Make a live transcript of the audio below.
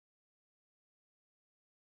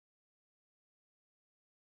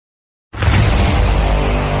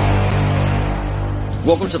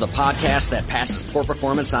Welcome to the podcast that passes poor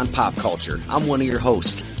performance on pop culture. I'm one of your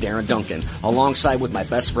hosts, Darren Duncan, alongside with my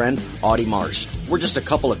best friend, Audie Marsh. We're just a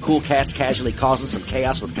couple of cool cats casually causing some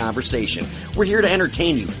chaos with conversation. We're here to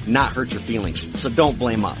entertain you, not hurt your feelings, so don't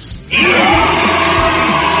blame us.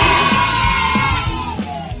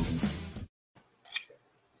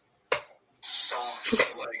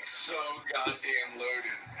 Songs like so goddamn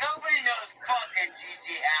loaded. Nobody knows fucking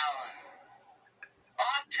G.G. Allin.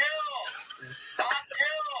 I'm killed!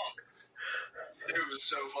 It was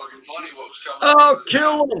so fucking funny what was coming. Oh,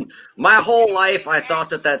 kill him! My whole life I thought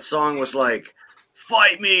that song was like,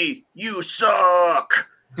 fight me, you suck!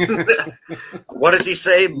 What does he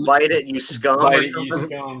say? Bite it, you scum, Bite or it, something? you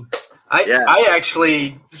scum. I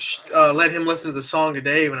actually let him listen to the song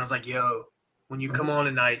today when I was like, yo, when you come on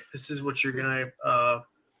tonight, this is what you're going to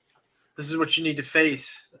this is what you need to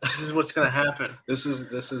face. This is what's going to happen. This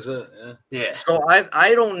is it. Yeah. So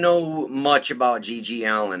I don't know much about G.G.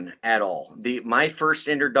 Allin at all. My first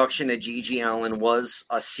introduction to G.G. Allin was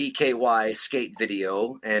a CKY skate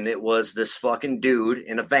video, and it was this fucking dude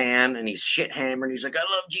in a van, and he's shit hammered. He's like, I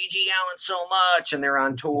love G.G. Allin so much, and they're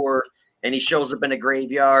on tour, and he shows up in a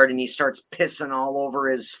graveyard, and he starts pissing all over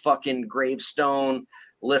his fucking gravestone,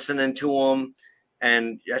 listening to him.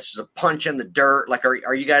 And that's just a punch in the dirt. Like,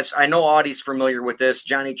 are you guys? I know Audie's familiar with this.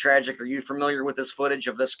 Johnny Tragic, are you familiar with this footage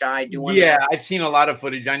of this guy doing? Yeah, that? I've seen a lot of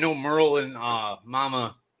footage. I know Merle and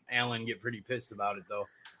Mama Allin get pretty pissed about it, though.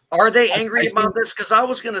 Are they angry about this? Because I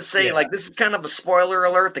was gonna say, like, this is kind of a spoiler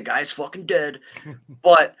alert. The guy's fucking dead,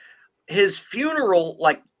 but his funeral,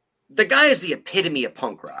 like, the guy is the epitome of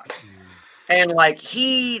punk rock. And, like,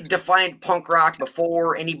 he defined punk rock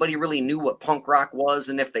before anybody really knew what punk rock was.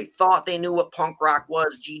 And if they thought they knew what punk rock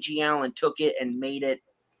was, G.G. Allin took it and made it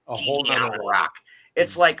A whole G.G. nother Allin level. rock.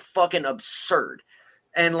 It's, like, fucking absurd.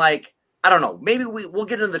 And, like, I don't know. Maybe we'll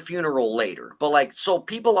get into the funeral later. But, like, so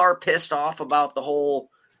people are pissed off about the whole...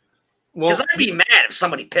 Because I'd be mad if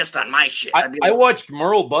somebody pissed on my shit. I watched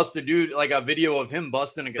Merle bust a dude, like a video of him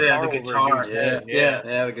busting a guitar. the over guitar. a dude's head.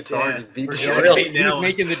 The guitar. Yeah. Just beat For the sure. shit out of He was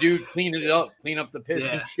making the dude clean up the piss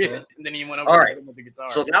and shit. And then he went over All and right. hit him with the guitar.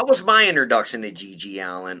 So that was my introduction to G.G.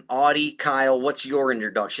 Allin. Audie, Kyle, what's your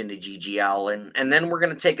introduction to G.G. Allin? And then we're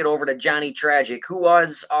going to take it over to Johnny Tragic, who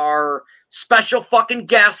was our special fucking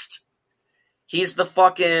guest. He's the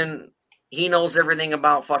fucking... He knows everything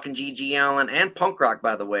about fucking G.G. Allin and punk rock,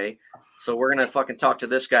 by the way. So we're going to fucking talk to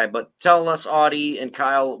this guy. But tell us, Audie and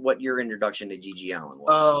Kyle, what your introduction to G.G. Allin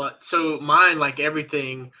was. So mine, like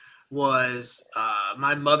everything, was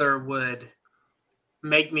my mother would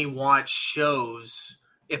make me watch shows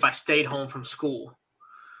if I stayed home from school.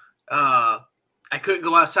 I couldn't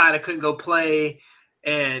go outside. I couldn't go play.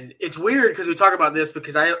 And it's weird because we talk about this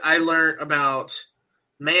because I learned about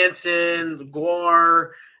Manson,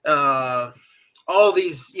 Guar, all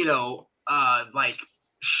these, like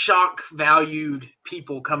shock valued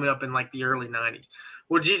people coming up in like the early 90s.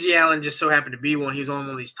 Well, G.G. Allin just so happened to be one. He was on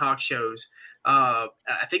one of these talk shows. I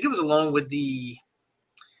think it was along with who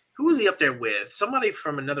was he up there with? Somebody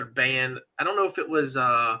from another band. I don't know if it was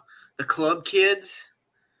the Club Kids.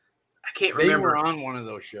 I can't remember. They were on one of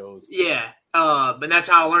those shows. Yeah. But that's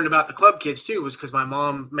how I learned about the Club Kids too, was because my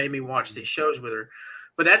mom made me watch these shows with her.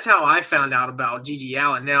 But that's how I found out about G.G.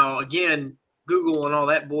 Allin. Now, again, Google and all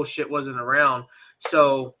that bullshit wasn't around.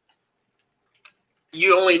 So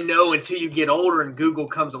you only know until you get older and Google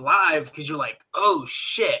comes alive because you're like, oh,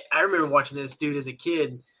 shit. I remember watching this dude as a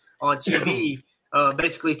kid on TV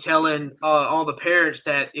basically telling all the parents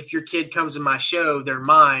that if your kid comes in my show, they're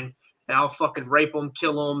mine, and I'll fucking rape them,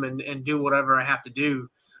 kill them, and do whatever I have to do.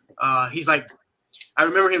 He's like, I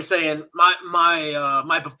remember him saying,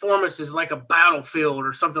 my performance is like a battlefield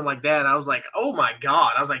or something like that. I was like, oh, my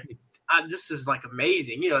God. I was like, this is like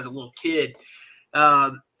amazing, as a little kid.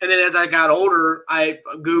 And then as I got older, I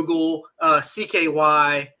Google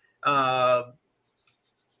CKY, the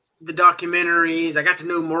documentaries. I got to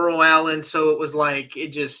know Merle Allin, so it was like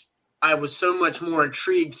I was so much more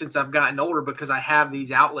intrigued since I've gotten older because I have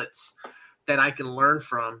these outlets that I can learn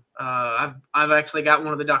from. I've actually got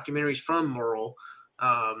one of the documentaries from Merle.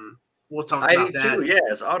 We'll talk about I that. did too, yeah.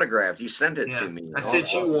 It's autographed. You sent it to me. I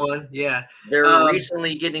sent you one, yeah. They're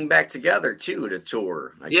recently getting back together, too, to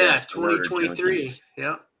tour. I guess, 2023,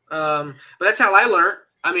 yeah. But that's how I learned.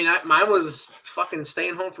 I mean, mine was fucking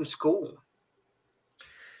staying home from school.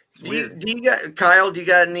 Do you got Kyle? Do you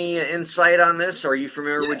got any insight on this? Are you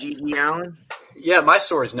familiar with G.G. Allin? Yeah, my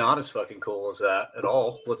story's not as fucking cool as that at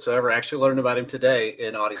all whatsoever. I actually learned about him today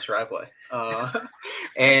in Audie's driveway,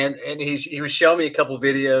 and he was showing me a couple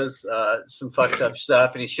videos, some fucked up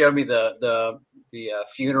stuff, and he showed me the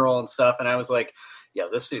funeral and stuff, and I was like, "Yo,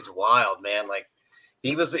 this dude's wild, man!" Like,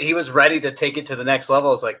 he was ready to take it to the next level.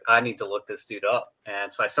 I was like, I need to look this dude up.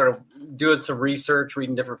 And so I started doing some research,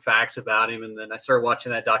 reading different facts about him. And then I started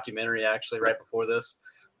watching that documentary actually right before this.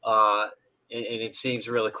 And it seems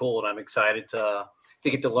really cool. And I'm excited to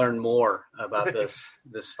get to learn more about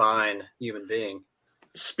this fine human being.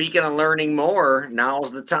 Speaking of learning more,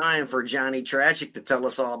 now's the time for Johnny Tragic to tell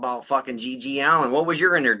us all about fucking G.G. Allin. What was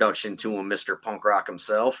your introduction to him, Mr. Punk Rock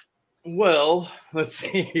himself? Well, let's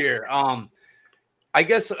see here. I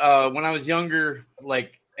guess when I was younger,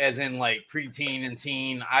 like as in like preteen and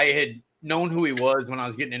teen, I had known who he was when I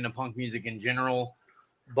was getting into punk music in general,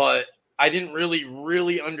 but I didn't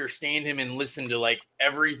really understand him and listen to like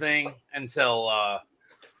everything until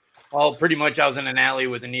well, pretty much I was in an alley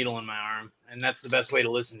with a needle in my arm, and that's the best way to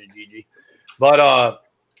listen to Gigi. But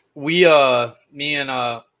me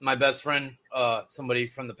and my best friend, somebody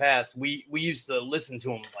from the past, we used to listen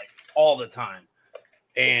to him like all the time.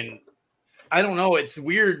 And I don't know, it's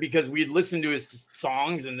weird because we'd listen to his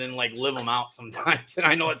songs and then like live them out sometimes. And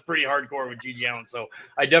I know it's pretty hardcore with G.G. Allin, so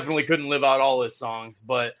I definitely couldn't live out all his songs.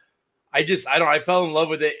 But I fell in love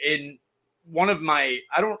with it. In one of my,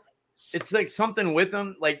 it's like something with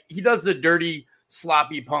him. Like he does the dirty,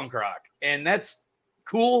 sloppy punk rock, and that's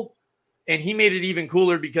cool. And he made it even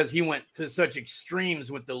cooler because he went to such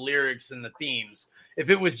extremes with the lyrics and the themes. If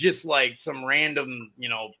it was just like some random,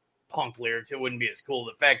 punk lyrics, it wouldn't be as cool.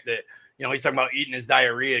 The fact that, he's talking about eating his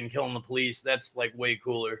diarrhea and killing the police, that's like way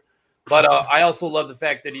cooler. But I also love the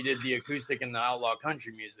fact that he did the acoustic and the outlaw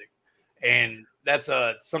country music. And that's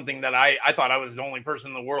something that I thought I was the only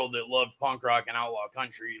person in the world that loved punk rock and outlaw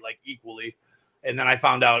country like equally. And then I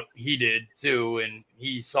found out he did too. And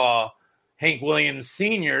he saw Hank Williams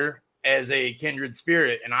Sr. as a kindred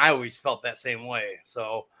spirit. And I always felt that same way.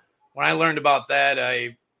 So when I learned about that,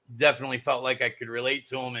 I definitely felt like I could relate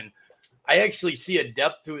to him. And I actually see a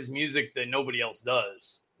depth to his music that nobody else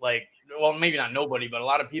does. Like, well, maybe not nobody, but a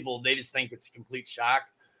lot of people, they just think it's a complete shock.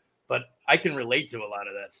 But I can relate to a lot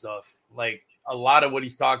of that stuff. Like a lot of what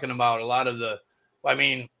he's talking about, a lot of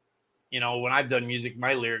when I've done music,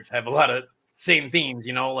 my lyrics have a lot of same themes,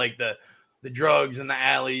 like the drugs and the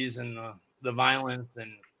alleys and the violence.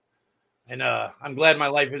 And I'm glad my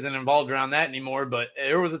life isn't involved around that anymore. But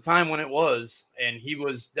there was a time when it was, and he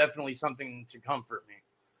was definitely something to comfort me.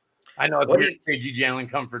 I know it's weird to say G.G. Allin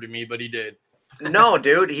comforted me, but he did. No,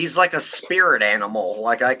 dude, he's like a spirit animal.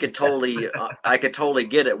 Like I could totally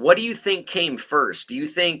get it. What do you think came first? Do you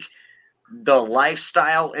think the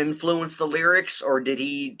lifestyle influenced the lyrics, or did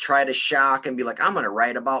he try to shock and be like, I'm going to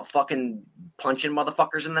write about fucking punching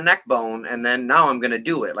motherfuckers in the neck bone, and then now I'm going to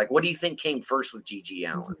do it? Like, what do you think came first with G.G.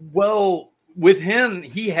 Allin? Well, with him,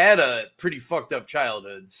 he had a pretty fucked up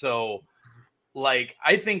childhood. So, like,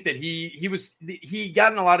 I think that he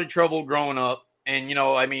got in a lot of trouble growing up. And,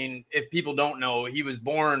 if people don't know, he was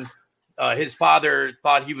born, his father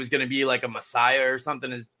thought he was going to be like a messiah or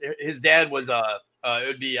something. His dad was it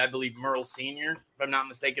would be, I believe, Merle Sr., if I'm not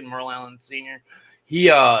mistaken, Merle Allin Sr. He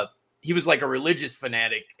was like a religious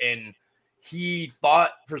fanatic, and he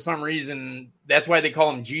thought for some reason, that's why they call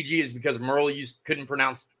him Gigi, is because Merle couldn't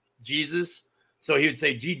pronounce Jesus. So he would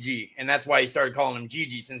say Gigi, and that's why he started calling him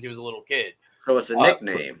Gigi since he was a little kid. So it's a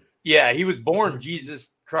nickname. Yeah, he was born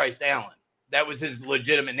Jesus Christ Allin. That was his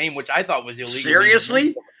legitimate name, which I thought was illegal.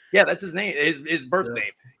 Seriously? Yeah, that's his name, his birth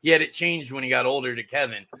name. He had it changed when he got older to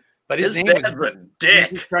Kevin. But his name dad's was a dick.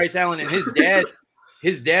 Jesus Christ Allin. And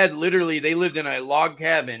his dad literally, they lived in a log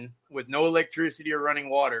cabin with no electricity or running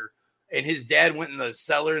water. And his dad went in the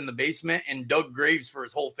cellar in the basement and dug graves for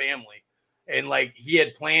his whole family. And like he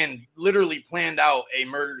had literally planned out a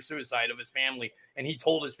murder-suicide of his family. And he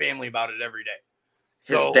told his family about it every day.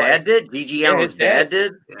 So, his dad did? G.G. Allin's dad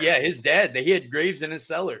did? Yeah, his dad. He had graves in his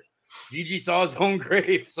cellar. Gigi saw his own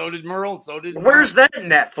grave. So did Merle. So did Where's that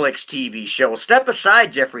Netflix TV show? Step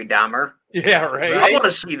aside, Jeffrey Dahmer. Yeah, right. I want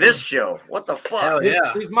to see this show. What the fuck?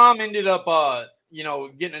 His mom ended up,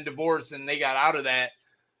 getting a divorce, and they got out of that.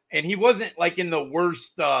 And he wasn't like in the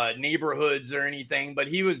worst neighborhoods or anything, but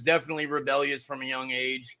he was definitely rebellious from a young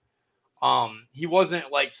age. He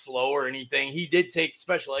wasn't like slow or anything. He did take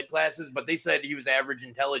special ed classes, but they said he was average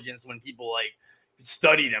intelligence when people like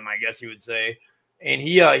studied him, I guess you would say. And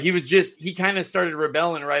he kind of started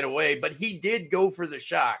rebelling right away, but he did go for the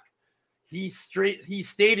shock. He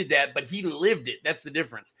stated that, but he lived it. That's the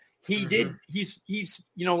difference. He did. He's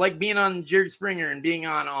like being on Jerry Springer and being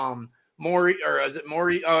on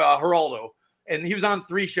Geraldo, and he was on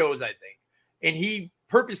 3 shows, I think. And he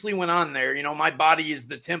purposely went on there. My body is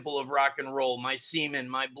the temple of rock and roll. My semen,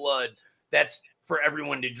 my blood, that's for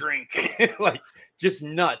everyone to drink. Like just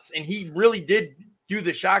nuts. And he really did do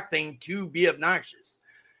the shock thing to be obnoxious.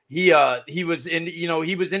 he was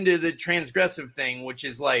into the transgressive thing, which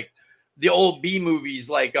is like the old B movies,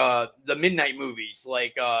 like the midnight movies,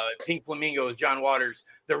 like Pink Flamingos, John Waters,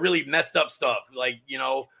 the really messed up stuff. Like,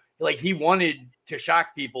 like he wanted to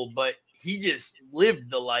shock people, but he just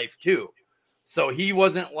lived the life too. So he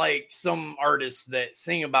wasn't like some artists that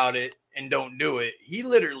sing about it and don't do it. He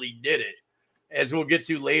literally did it, as we'll get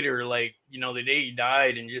to later. Like, the day he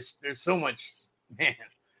died, and just there's so much, man.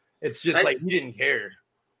 It's just like he didn't care.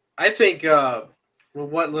 I think,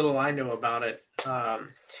 what little I know about it,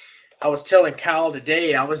 I was telling Kyle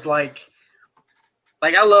today, I was like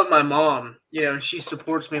I love my mom, and she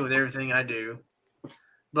supports me with everything I do.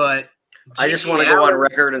 But I just want to go on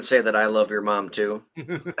record and say that I love your mom too.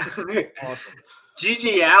 Awesome.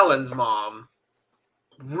 Gigi Allen's mom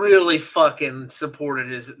really fucking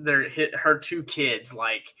supported her two kids,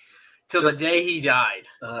 like till the day he died.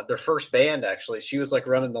 Their first band, actually, she was like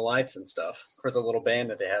running the lights and stuff for the little band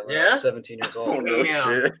that they had. When I was 17 years old. Oh, no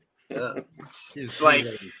shit. Yeah. It's like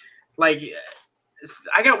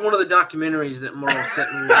I got one of the documentaries that Merle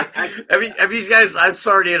sent me. Have you guys? I'm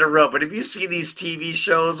sorry to interrupt, but have you seen these TV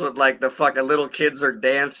shows with like the fucking little kids are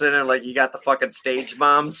dancing and like you got the fucking stage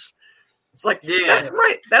moms? It's like,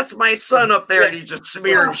 that's my son up there, and he's just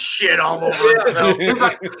smearing shit all over himself. He's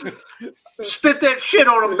like, spit that shit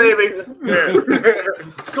on him, baby.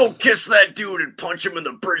 Go kiss that dude and punch him in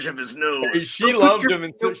the bridge of his nose. She loved him,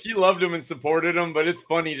 and supported him. But it's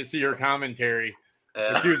funny to see her commentary.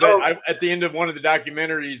 She was at the end of one of the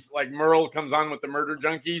documentaries. Like Merle comes on with the Murder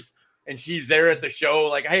Junkies, and she's there at the show.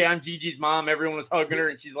 Like, hey, I'm Gigi's mom. Everyone was hugging her,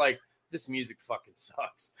 and she's like, this music fucking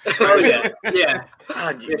sucks. Oh, yeah.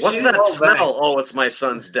 God, what's that smell? Back. Oh, it's my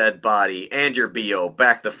son's dead body and your BO.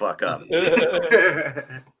 Back the fuck up.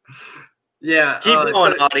 Yeah. Keep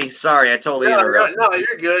going, Audie. Sorry, I totally interrupted. No,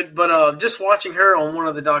 you're good. But just watching her on one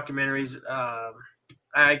of the documentaries,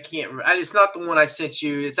 I can't. It's not the one I sent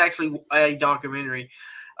you. It's actually a documentary.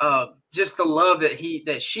 Just the love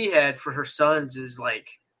that she had for her sons is like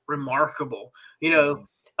remarkable.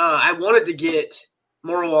 I wanted to get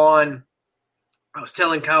Merle on. I was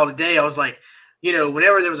telling Kyle today, I was like,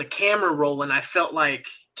 whenever there was a camera rolling, I felt like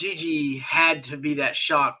Gigi had to be that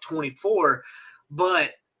shot 24. But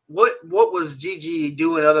what was Gigi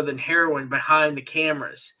doing other than heroin behind the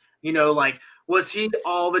cameras? Was he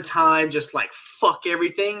all the time just like fuck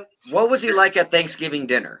everything? What was he like at Thanksgiving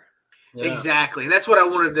dinner? Yeah. Exactly. That's what I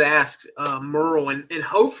wanted to ask Merle, and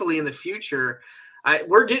hopefully in the future,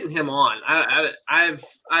 we're getting him on.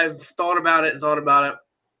 I've thought about it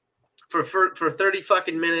for 30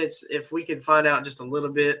 fucking minutes. If we can find out just a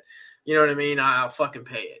little bit, you know what I mean? I'll fucking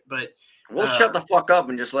pay it. But we'll shut the fuck up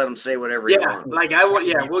and just let him say whatever he wants.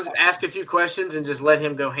 We'll just ask a few questions and just let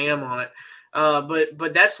him go ham on it.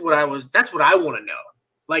 But that's what I want to know.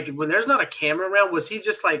 Like when there's not a camera around, was he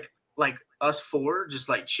just like us four, just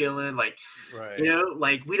like chilling, like, right.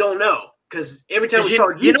 Like we don't know. Because every time we saw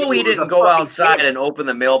YouTube, he didn't go outside and open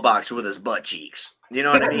the mailbox with his butt cheeks. You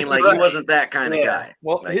know what I mean? Like he wasn't that kind of guy.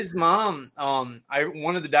 Well, his mom,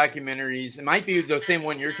 one of the documentaries, it might be the same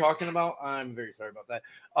one you're talking about. I'm very sorry about that.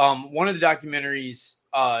 One of the documentaries,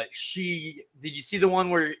 did you see the one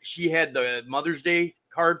where she had the Mother's Day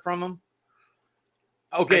card from him?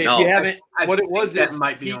 Okay, if you haven't, that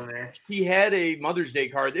might be on there. He had a Mother's Day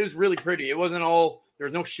card. It was really pretty. It wasn't all. There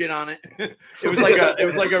was no shit on it. It was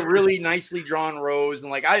like a really nicely drawn rose. And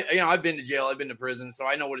like I've been to jail, I've been to prison, so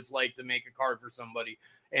I know what it's like to make a card for somebody.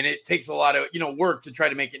 And it takes a lot of work to try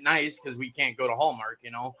to make it nice because we can't go to Hallmark,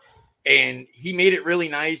 And he made it really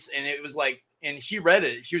nice, and it was like, and she read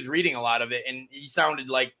it. She was reading a lot of it, and he sounded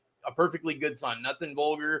like a perfectly good son, nothing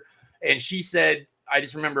vulgar. And she said, I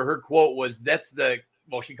just remember her quote was,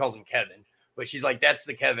 she calls him Kevin, but she's like, that's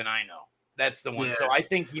the Kevin I know. That's the one. Yeah. So I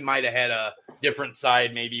think he might have had a different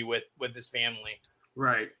side maybe with his family.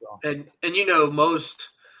 Right. So. And most,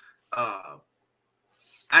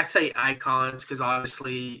 I say icons because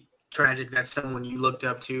obviously tragic, that's someone you looked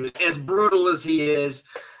up to, as brutal as he is.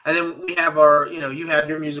 And then we have our, you have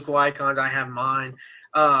your musical icons. I have mine.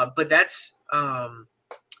 But that's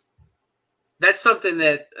something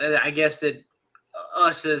that I guess that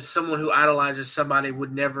us as someone who idolizes somebody will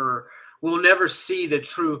never see the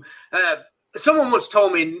true. Someone once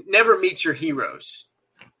told me, never meet your heroes.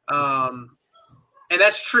 And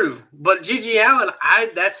that's true. But Gigi Allen,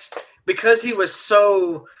 that's because he was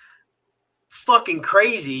so fucking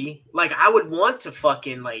crazy. Like I would want to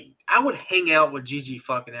I would hang out with Gigi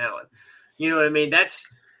fucking Allen. You know what I mean? That's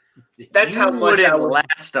how much I would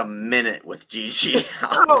last a minute with Gigi.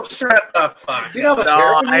 Oh, shut the fuck! No,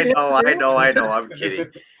 I know. I'm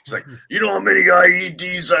kidding. He's like, you know how many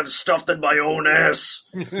IEDs I've stuffed in my own ass?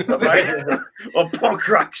 A punk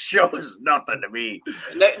rock show is nothing to me.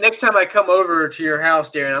 Next time I come over to your house,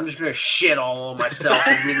 Darren, I'm just gonna shit all on myself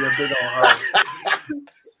and give you a big old hug.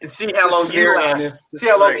 And see how long you last. See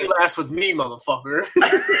how long you last with me, motherfucker.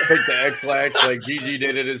 Take the X-Lax like Gigi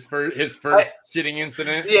did at his first shitting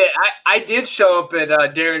incident. Yeah, I did show up at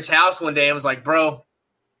Darren's house one day and was like, bro,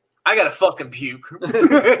 I gotta fucking puke.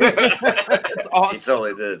 That's awesome. He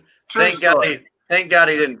totally did. True story. Thank God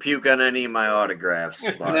he didn't puke on any of my autographs.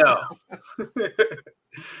 No.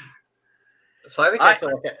 So I think I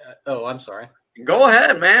feel like. I'm sorry. Go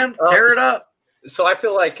ahead, man. Tear it up. So I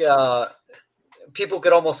feel like people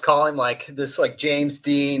could almost call him like this, like James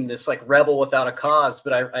Dean, this like rebel without a cause.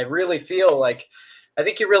 But I really feel like I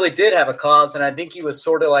think he really did have a cause, and I think he was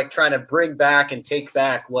sort of like trying to bring back and take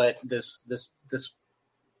back what this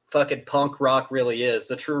fucking punk rock really is,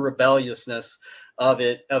 the true rebelliousness of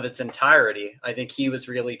its entirety. I think he was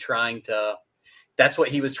really trying to. That's what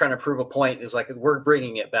he was trying to prove a point. Is like, we're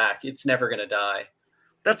bringing it back. It's never going to die.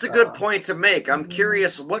 That's a good point to make. I'm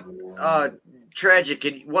curious what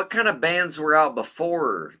what kind of bands were out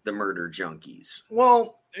before the Murder Junkies?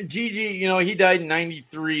 Well, Gigi, he died in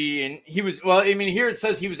 93 and he was, here it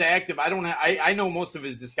says he was active. I know most of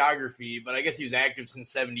his discography, but I guess he was active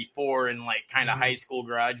since 74 in like kind of high school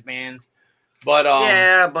garage bands. But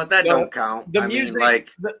yeah, but that don't count. The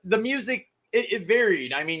music, it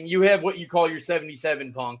varied. I mean, you have what you call your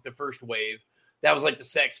 77 punk, the first wave. That was like the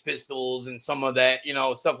Sex Pistols and some of that,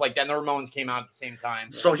 stuff like that. And the Ramones came out at the same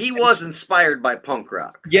time. So he was inspired by punk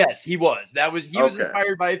rock. Yes, he was. He was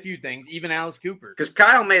inspired by a few things, even Alice Cooper. Because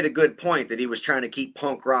Kyle made a good point that he was trying to keep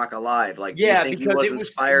punk rock alive. Like, do you think he was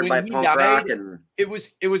inspired by punk rock? And it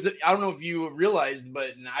was. I don't know if you realized,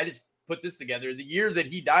 but I just put this together. The year that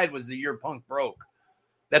he died was the year punk broke.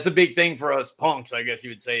 That's a big thing for us punks, I guess you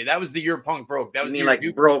would say. That was the year punk broke. That was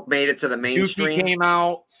broke made it to the mainstream. Dookie came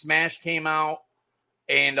out, Smash came out.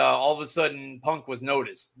 And all of a sudden, punk was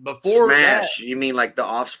noticed. Before Smash, that, you mean like the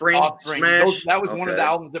Offspring? Smash? That was one of the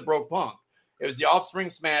albums that broke punk. It was the Offspring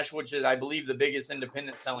Smash, which is, I believe, the biggest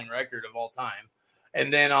independent selling record of all time.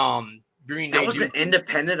 And then Green Day. That was an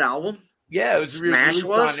independent album? Yeah, it was. Smash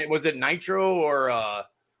was? Was it Nitro or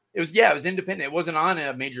it was independent. It wasn't on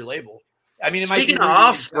a major label. I mean, speaking of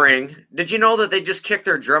Offspring, did you know that they just kicked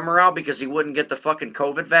their drummer out because he wouldn't get the fucking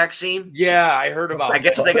COVID vaccine? Yeah, I heard about. I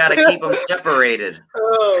guess they got to keep them separated.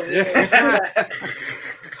 Oh,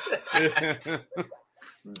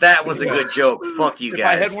 That was a good joke. Fuck you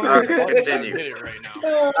guys. If I had one of those, continue. I did it right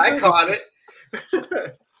now. I caught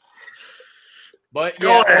it. But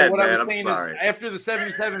Go ahead, what man. I was saying is, after the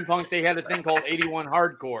 77 punk, they had a thing called 81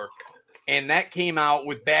 Hardcore. And that came out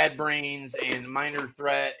with Bad Brains and Minor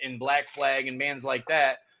Threat and Black Flag and bands like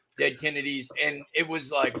that, Dead Kennedys. And it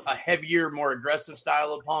was like a heavier, more aggressive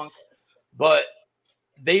style of punk. But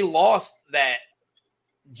they lost that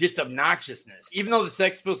just obnoxiousness. Even though the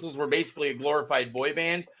Sex Pistols were basically a glorified boy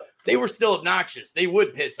band, they were still obnoxious. They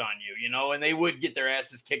would piss on you, and they would get their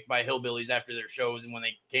asses kicked by hillbillies after their shows and when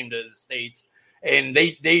they came to the States. And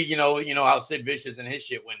they how Sid Vicious and his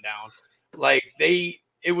shit went down. Like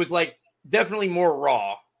it was like, definitely more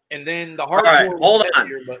raw. And then the hardcore. All right, hold on.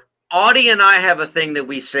 Year, but Audie and I have a thing that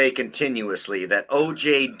we say continuously, that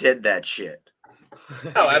OJ did that shit.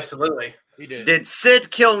 Oh, absolutely. He did. Did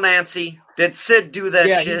Sid kill Nancy? Did Sid do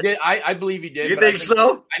that shit? He did. I believe he did. You think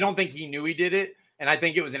so? I don't think he knew he did it. And I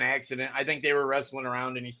think it was an accident. I think they were wrestling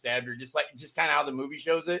around and he stabbed her, just kind of how the movie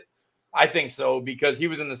shows it. I think so, because he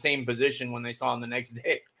was in the same position when they saw him the next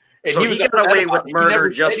day. And so he got away with murder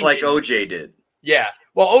just like OJ did. Yeah.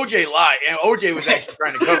 Well, OJ lied, and OJ was actually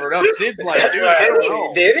trying to cover it up. Sid's like, dude, I don't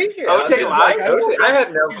know. Did he? OJ lied? I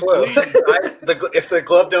have no clue. If the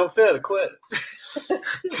glove don't fit, I quit.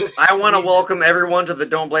 I want to welcome everyone to the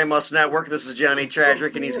Don't Blame Us Network. This is Johnny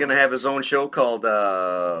Tragic, and he's going to have his own show called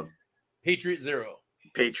Patriot Zero.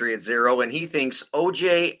 Patriot Zero, and he thinks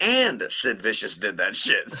OJ and Sid Vicious did that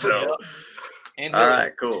shit. So, and all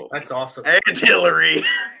right, cool. That's awesome. And Hillary.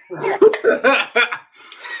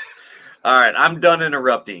 All right, I'm done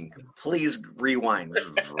interrupting. Please rewind.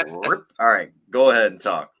 All right, go ahead and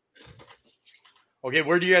talk. Okay,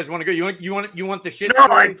 where do you guys want to go? You want the shit? No,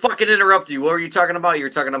 I fucking interrupt you. What were you talking about? You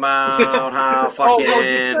were talking about how fucking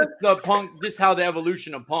the punk, just how the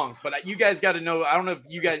evolution of punk. But you guys got to know. I don't know if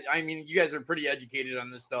you guys. I mean, you guys are pretty educated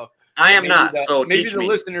on this stuff. I am not. So maybe teach the me.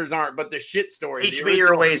 Listeners aren't. But the shit story. Teach me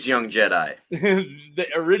your ways, young Jedi. The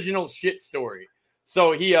original shit story.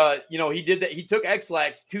 So he did that. He took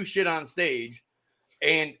X-Lax to shit on stage,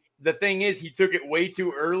 and the thing is, he took it way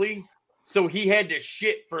too early. So he had to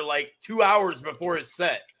shit for like 2 hours before his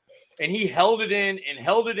set. and he held it in and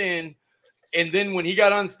held it in. And then when he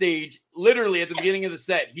got on stage, literally at the beginning of the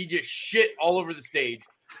set, he just shit all over the stage.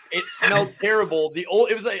 It smelled terrible. It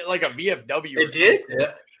was like a VFW. It did?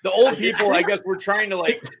 Yeah. The old people, I guess, were trying to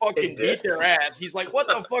like fucking beat their ass. He's like, "What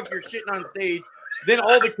the fuck? You're shitting on stage." Then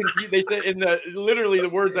all the they said literally the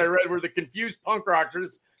words I read were the confused punk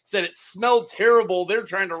rockers said it smelled terrible. They're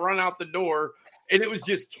trying to run out the door, and it was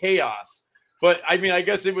just chaos. But I mean, I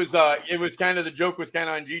guess it was kind of the joke was kind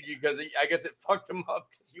of on Gigi because I guess it fucked him up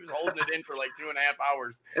because he was holding it in for like 2.5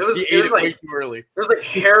 hours. He ate it way too early. It was like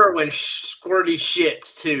heroin squirty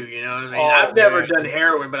shits too. You know what I mean? Oh, I've never man. done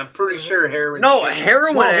heroin, but I'm pretty sure heroin. No, shits-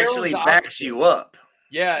 heroin No, actually heroin's the backs opposite. you up.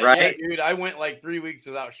 Yeah, Right? yeah, dude. I went like 3 weeks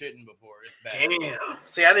without shitting before. It's bad. Damn.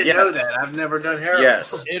 See, I didn't Yes. know that. I've never done heroin.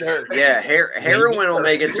 Yes. It hurt. Yeah, heroin will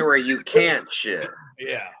make it to where you can't shit.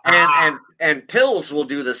 Yeah. And pills will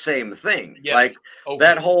do the same thing. Yes. Like Okay.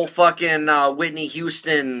 that whole fucking Whitney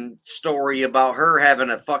Houston story about her having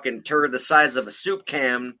a fucking turd the size of a soup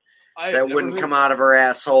can that wouldn't come out of her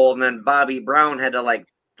asshole, and then Bobby Brown had to like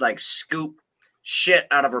scoop shit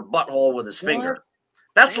out of her butthole with his finger.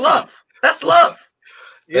 That's love. That's love.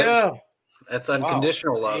 Yeah. That's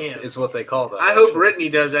unconditional love, Damn. is what they call that. I hope Brittany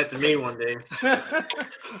does that to me one day.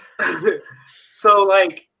 So,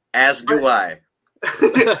 like, As do I.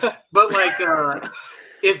 but like,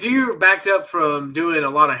 if you're backed up from doing a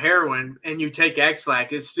lot of heroin and you take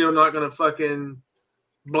X-Lax, it's still not gonna fucking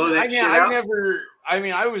blow that shit out.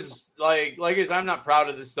 I was like I'm not proud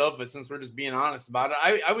of this stuff, but since we're just being honest about it,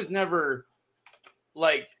 I was never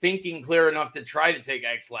like thinking clear enough to try to take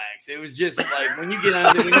X-Lax. It was just like when you get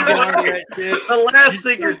onto that shit. The last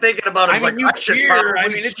thing you're thinking about is I mean, like, you I should cheer. I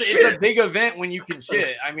probably mean, it's shit. a big event when you can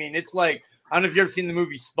shit. I mean, it's like I don't know if you've ever seen the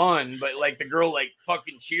movie Spun, but like the girl like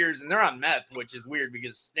fucking cheers, and they're on meth, which is weird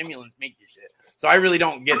because stimulants make you shit. So I really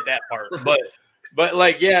don't get that part. But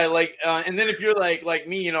like yeah, like and then if you're like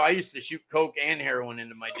me, you know, I used to shoot coke and heroin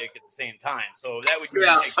into my dick at the same time. So that would be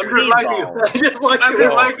Yeah, like, I'm just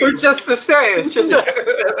like you. We're just the same. It's just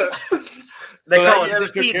They So call that it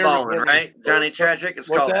just took speed care of it balling, for me. right? Johnny Tragic. It's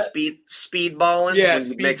What's called that? speed balling. Yeah, when you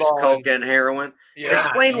speed mix balling. coke and heroin. yeah.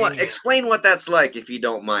 Explain what that's like if you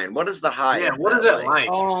don't mind. What is the high? Yeah, of what is that like?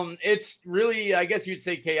 It's really, I guess you'd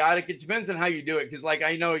say chaotic. It depends on how you do it. Cause like,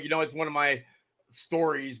 I know, it's one of my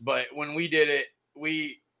stories, but when we did it,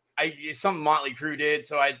 it's something Motley Crue did.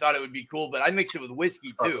 So I thought it would be cool, but I mixed it with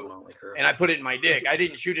whiskey too. And I put it in my dick. I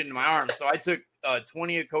didn't shoot it in my arm. So I took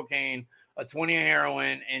 20 of cocaine, a 20 of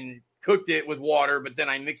heroin, and cooked it with water. But then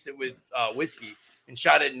I mixed it with whiskey and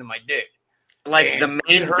shot it into my dick. Like And the main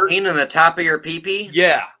it hurt. vein in the top of your pee-pee?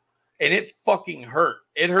 Yeah. And it fucking hurt.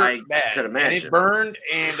 It hurt I bad. could And imagine. it burned.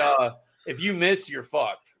 And if you miss, you're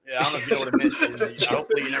fucked. I don't know if you know what a miss is.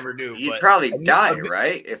 Hopefully you never do. You'd but probably a mi- die, a mi-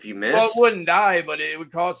 right? If you miss. Well, it wouldn't die, but it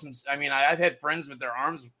would cause some. I mean, I've had friends with their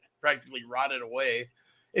arms practically rotted away.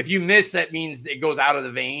 If you miss, that means it goes out of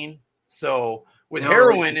the vein. So with No,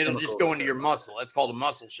 heroin, there's it'll just chemicals go in into there. your muscle. That's called a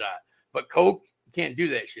muscle shot. But coke, you can't do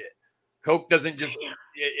that shit. Coke doesn't just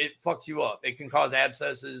it fucks you up. It can cause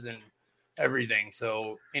abscesses and everything.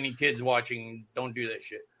 So any kids watching, don't do that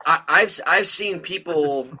shit. I've seen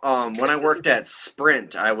people when I worked at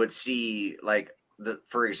Sprint, I would see like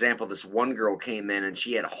for example, this one girl came in and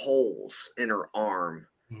she had holes in her arm.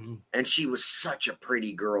 Mm-hmm. And she was such a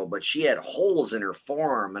pretty girl, but she had holes in her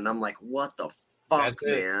forearm, and I'm like, what the fuck, That's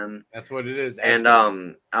it. man? That's what it is. And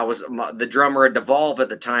I was the drummer at Devolve at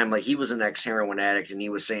the time, like he was an ex-heroin addict, and he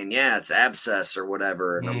was saying, yeah, it's abscess or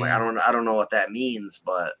whatever. And I'm like, I don't know what that means,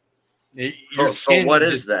 but so what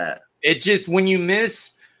is that? It just when you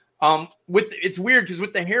miss, it's weird because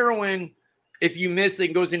with the heroin, if you miss, it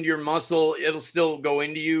goes into your muscle, it'll still go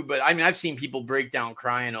into you. But I mean, I've seen people break down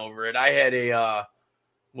crying over it. I had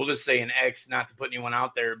we'll just say an ex, not to put anyone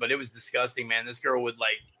out there, but it was disgusting, man. This girl would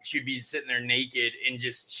she'd be sitting there naked and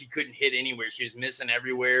she couldn't hit anywhere. She was missing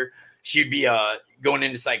everywhere. She'd be going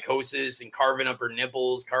into psychosis and carving up her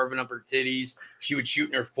nipples, carving up her titties. She would shoot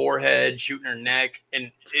in her forehead, shoot in her neck,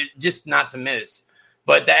 and it just not to miss.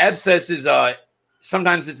 But the abscess is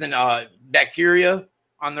sometimes it's in bacteria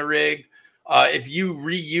on the rig. If you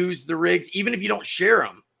reuse the rigs, even if you don't share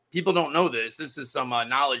them, people don't know this. This is some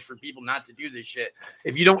knowledge for people not to do this shit.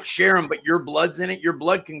 If you don't share them, but your blood's in it, your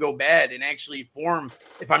blood can go bad and actually form,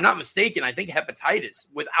 if I'm not mistaken, I think hepatitis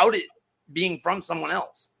without it being from someone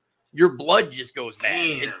else. Your blood just goes bad.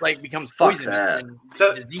 Damn. It's like becomes Fuck poisonous. that. And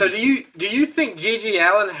So disease. do you think Gigi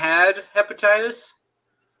Allen had hepatitis?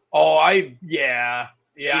 Oh, yeah.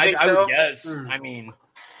 You I think so? would guess. Hmm.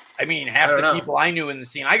 I mean, half I don't the know. people I knew in the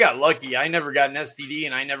scene, I got lucky. I never got an STD,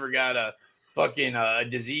 and I never got a fucking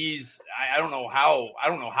disease. I don't know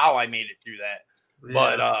how I made it through that,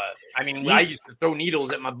 But I mean, I used to throw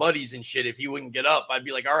needles at my buddies and shit. If he wouldn't get up, I'd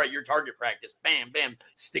be like, "All right, your target practice." Bam, bam,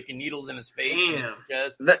 sticking needles in his face. And his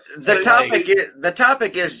chest. The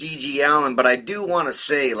topic is G.G. Allin, but I do want to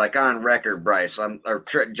say, like on record, Bryce,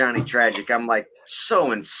 Johnny Tragic, I'm like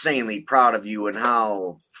so insanely proud of you and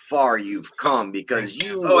how far you've come because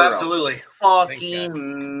you were absolutely a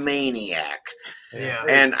fucking maniac. Yeah,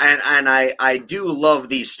 and I do love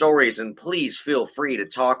these stories, and please feel free to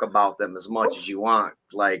talk about them as much as you want.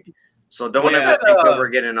 Like, so don't ever think that we're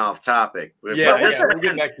getting off topic. Yeah, we'll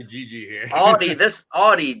get back to Gigi here.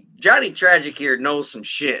 Audie, Johnny Tragic here knows some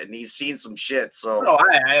shit, and he's seen some shit. So,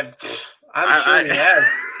 I'm sure he has.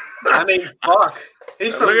 I mean, fuck.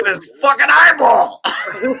 Look at his fucking eyeball.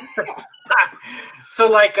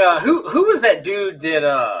 So, like, who was that dude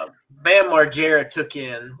that Bam Margera took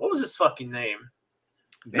in? What was his fucking name?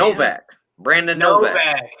 Novak. Brandon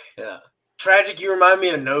Novak. Yeah. Tragic, you remind me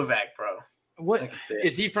of Novak, bro. What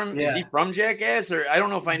is he from? Yeah. Is he from Jackass? Or I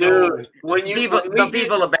don't know if I know. Dude, the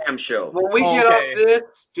Viva La Bam show. When we get off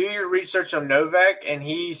this, do your research on Novak, and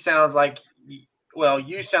he sounds like,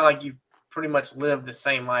 you sound like you've pretty much lived the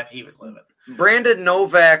same life he was living. Brandon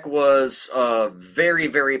Novak was a very,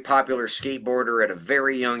 very popular skateboarder at a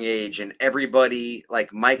very young age, and everybody,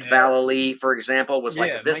 like Mike Vallely, for example, was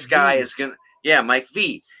like, this guy is going to... Yeah, Mike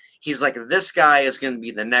V. He's like, this guy is going to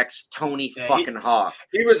be the next Tony fucking Hawk.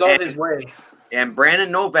 He was on his way. And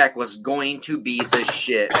Brandon Novak was going to be the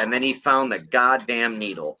shit. And then he found the goddamn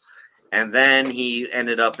needle. And then he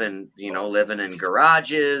ended up living in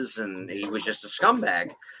garages, and he was just a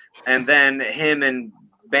scumbag. And then him and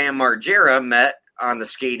Bam Margera met on the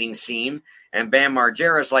skating scene. And Bam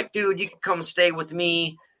Margera's like, dude, you can come stay with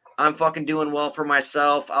me. I'm fucking doing well for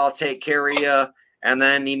myself. I'll take care of you. And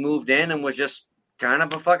then he moved in and was just kind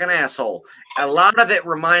of a fucking asshole. A lot of it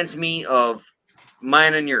reminds me of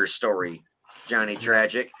mine and your story, Johnny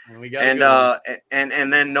Tragic. And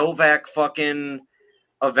then Novak fucking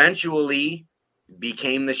eventually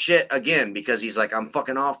became the shit again because he's like, I'm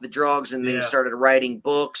fucking off the drugs, and then he started writing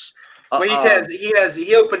books. Well,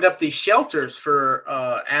 he opened up these shelters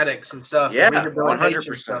for addicts and stuff. Yeah,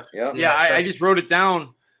 100%. Yeah, I just wrote it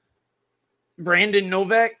down. Brandon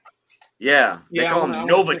Novak. Yeah, they call him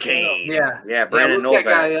Novocaine. Yeah, Brandon Novak.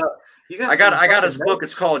 I got his book.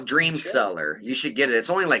 It's called Dream Seller. You should get it.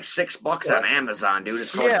 It's only like $6 on Amazon, dude.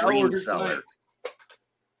 It's called Dream Seller.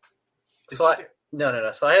 So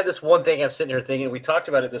I had this one thing I'm sitting here thinking. We talked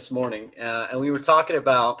about it this morning, and we were talking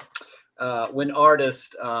about when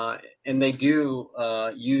artists and they do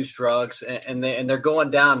use drugs, and they're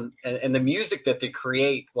going down, and the music that they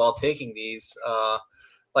create while taking these.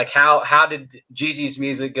 Like how did Gigi's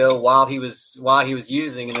music go while he was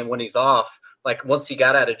using, and then when he's off, like once he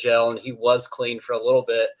got out of jail and he was clean for a little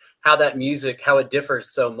bit, how that music, how it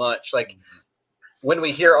differs so much. Like when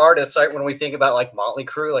we hear artists, like when we think about like Motley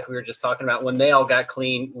Crue, like we were just talking about, when they all got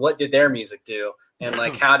clean, what did their music do? And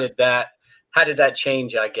like how did that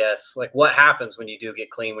change, I guess? Like what happens when you do get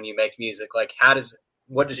clean, when you make music? Like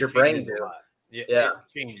what does your brain do? Yeah, it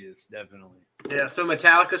changes, definitely. Yeah, so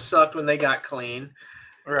Metallica sucked when they got clean.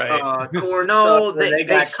 Right. Korn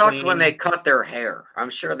they sucked when they cut their hair.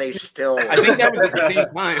 I'm sure they still. I think that was at the same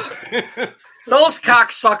time. Those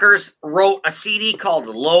cocksuckers wrote a CD called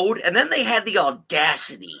Load, and then they had the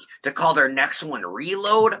audacity to call their next one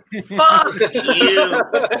Reload. Fuck you.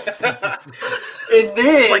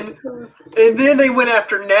 And then they went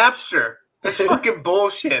after Napster. That's fucking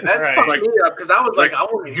bullshit. That fucked me up because I was like, I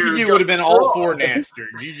want to hear. Gigi would have been all for Napster.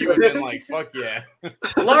 Gigi would have been like, "Fuck yeah."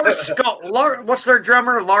 What's their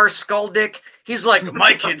drummer? Lars Skuldick. He's like,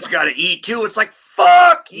 my kid's got to eat too. It's like,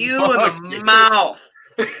 fuck you in the mouth.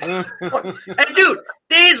 And dude,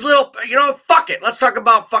 these little, fuck it. Let's talk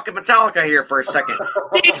about fucking Metallica here for a second.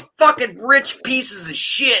 These fucking rich pieces of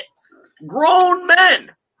shit, grown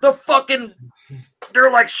men. They're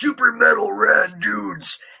like super metal rad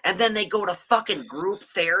dudes. And then they go to fucking group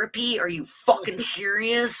therapy? Are you fucking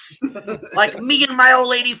serious? Like, me and my old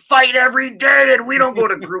lady fight every day and we don't go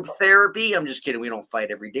to group therapy. I'm just kidding. We don't fight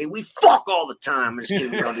every day. We fuck all the time. I'm just kidding.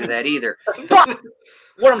 We don't do that either. But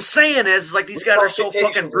what I'm saying is like, these guys are so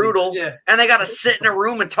fucking brutal and they got to sit in a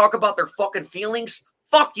room and talk about their fucking feelings.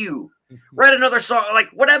 Fuck you. Write another song. Like,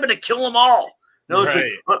 what happened to Kill 'Em All? No, right.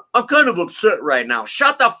 Like, I'm kind of upset right now.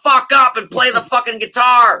 Shut the fuck up and play the fucking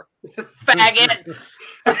guitar, faggot.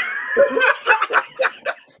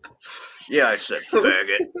 Yeah, I said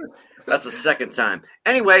faggot. That's the second time.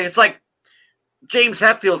 Anyway, it's like James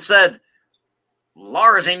Hetfield said,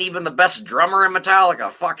 Lars ain't even the best drummer in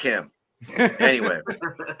Metallica. Fuck him. Anyway.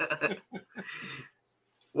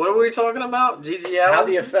 What were we talking about? Gigi Allen? How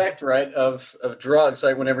the effect, right, of drugs,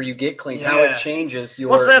 like whenever you get clean, how Yeah. it changes your.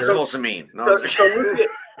 What's that your- supposed to mean? No, So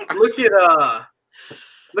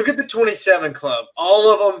look at the 27 Club. All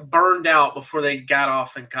of them burned out before they got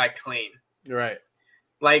off and got clean. Right.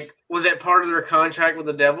 Like, was that part of their contract with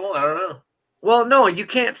the devil? I don't know. well, no, you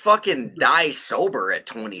can't fucking die sober at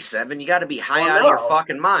 27. You got to be high Well, out of your no.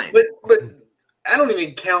 fucking mind. But I don't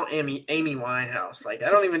even count Amy Winehouse. Like, I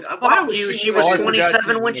don't even. Why Fuck was you, she even- was Oh, I forgot 27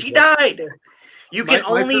 she when was she in died. You can My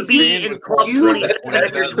only first be band in was Club called 27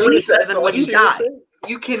 if you're 27 when you die.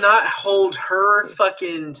 You cannot hold her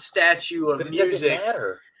fucking statue of But it doesn't music.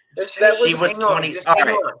 matter. She was 20. Just All hang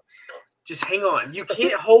right. on. Just hang on. You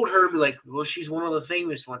can't hold her and be like, well, she's one of the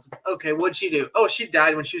famous ones. Okay, what'd she do? Oh, she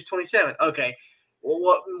died when she was 27. Okay.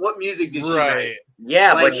 Well, what music did she write? Right.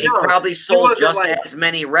 Yeah, Like, but she no, probably she sold wasn't just like- as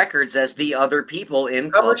many records as the other people in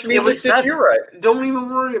How Club much music 27. did you write? Don't even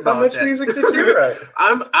worry How about much that. music did you write?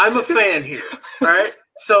 I'm a fan here. All right.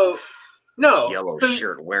 So no. Yellow So-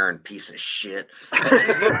 shirt wearing piece of shit.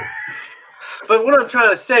 But what I'm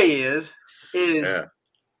trying to say is Yeah.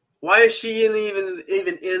 why is she even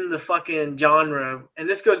in the fucking genre? And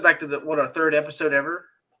this goes back to our third episode ever.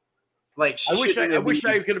 Like, she I wish shouldn't I even wish be-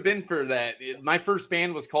 I could have been for that. My first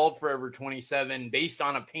band was called Forever 27, based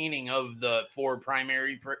on a painting of the 4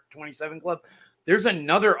 primary for 27 Club. There's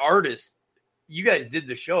another artist. You guys did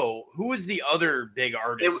the show. Who was the other big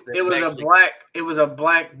artist? It was actually- a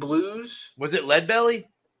black blues. Was it Leadbelly?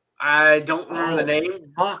 I don't remember the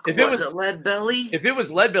name. Fuck, If it was was- it Lead Belly? If it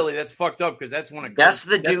was Leadbelly, that's fucked up because that's one of That's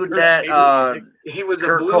Kurt's- the dude Kurt's that favorite music. He was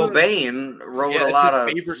Kurt a blues. Cobain wrote Yeah, a it's lot his of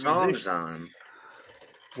favorite songs musician. on.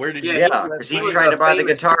 Where did Yeah, you? Yeah, because he was tried a to buy the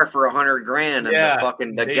famous- guitar for $100,000, and Yeah, the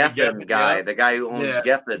David Geffen Geffen, guy, yeah. the guy who owns Yeah.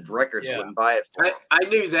 Geffen Records, Yeah. wouldn't buy it for him. I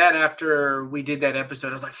knew that after we did that episode.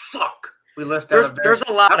 I was like, "Fuck!" We left that. There's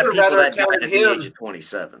a lot I of would people rather that died counted at the him. age of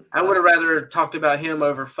 27. I would have rather talked about him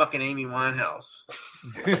over fucking Amy Winehouse.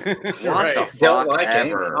 What Right. the Don't fuck like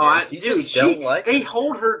ever? Amy. You Dude, just don't like they her.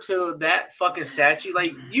 hold her to that fucking statue.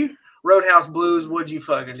 Like, you, Roadhouse Blues, what'd you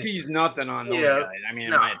fucking do? She's nothing on those Yeah. guys. I mean,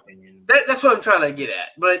 No. in my opinion. That's what I'm trying to get at.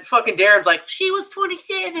 But fucking Darren's like, she was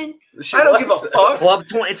 27. She I don't give a was. fuck. Club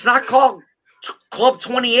 20. It's not called Club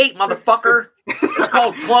 28, motherfucker. It's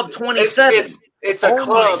called Club 27. It's a Only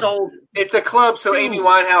club. sold- It's a club, so Dude. Amy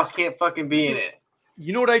Winehouse can't fucking be in it.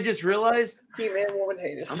 You know what I just realized? He-Man woman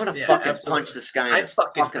haters. I'm gonna Yeah, fucking absolutely. punch this guy in I his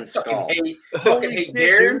fucking fucking skull. hate Holy hate shit,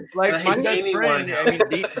 Darren. dude. Like and I my hate best Amy friend, Winehouse. I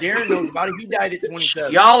mean, Darren knows about it. He died at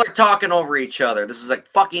 27. Y'all are talking over each other. This is a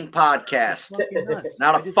fucking podcast, Fucking nuts.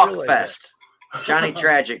 not I a just fuck realized fest. Johnny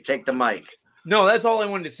Tragic, take the mic. that. No, that's all I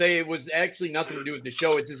wanted to say. It was actually nothing to do with the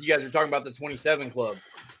show. It's just you guys are talking about the 27 Club.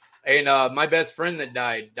 And my best friend that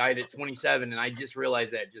died at 27, and I just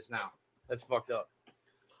realized that just now. That's fucked up.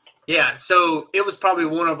 Yeah, so it was probably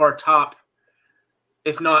one of our top,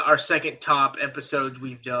 if not our second top episodes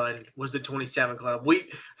we've done was the 27 Club. We,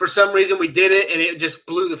 for some reason, we did it and it just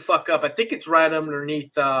blew the fuck up. I think it's right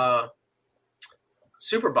underneath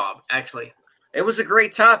Super Bob, actually. It was a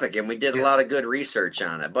great topic, and we did a lot of good research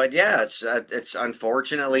on it. But yeah, it's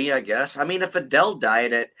unfortunately, I guess. I mean, if Adele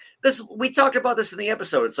died at this, we talked about this in the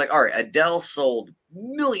episode. It's like, all right, Adele sold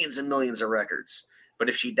millions and millions of records, but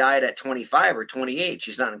if she died at 25 or 28,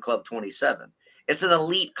 she's not in Club 27. It's an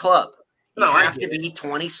elite club. You No, I have to get it. be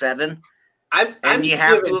 27, I'm and you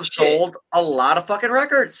have to giving have shit. sold a lot of fucking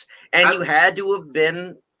records, and you had to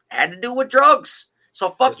have had to do with drugs. So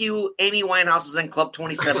fuck you, Amy Winehouse is in Club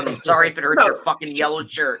 27. I'm sorry if it hurts No, your fucking yellow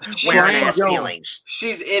shirt she's wearing Brian ass Jones. feelings.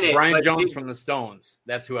 She's in it. Brian but Jones she's- from the Stones.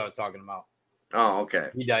 That's who I was talking about. Oh, okay.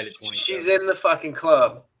 He died at 27. She's in the fucking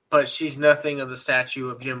club, but she's nothing of the statue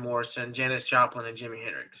of Jim Morrison, Janis Joplin, and Jimi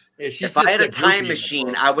Hendrix. Yeah, she's If I just had a groupie time in the machine,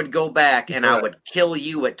 club. I would go back and I Right. would kill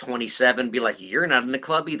you at 27. Be like, you're not in the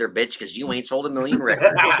club either, bitch, because you ain't sold a million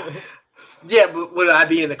records. Yeah, but would I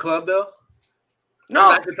be in the club though? 'Cause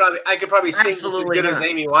No, I could probably sing Absolutely as good as not.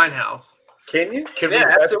 Amy Winehouse. Can you? Can Yeah, we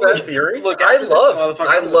test absolutely. that theory? Look, I after this love motherfucker,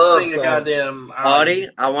 I'm gonna sing a songs. goddamn. Audie,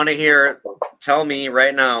 I want to hear. Tell me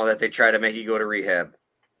right now that they try to make you go to rehab.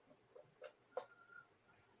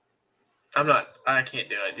 I'm not. I can't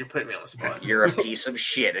do it. You're putting me on the spot. You're a piece of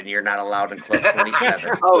shit, and you're not allowed in Club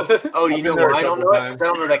 27. Oh, you I've know been there why a I don't couple know it? times. Because I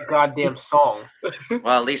don't know that goddamn song.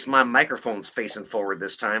 Well, at least my microphone's facing forward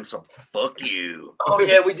this time, so fuck you. Oh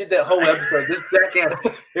yeah, we did that whole episode. This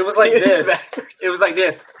jackass. It was like this. It was like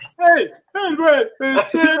this. Hey, Brad.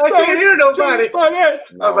 I can't hear nobody.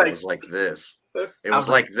 No, was like- it was like this. It I was was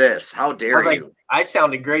like this. How I dare was like, you? I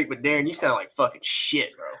sounded great, but Darren, you sound like fucking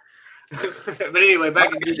shit, bro. But anyway, back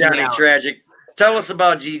to Gigi Johnny Allen. Tragic. Tell us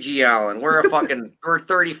about Gigi Allen. We're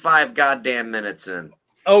 35 goddamn minutes in.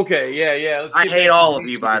 Okay, yeah. Let's I get hate back to all of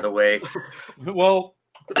Gigi. you, by the way. Well,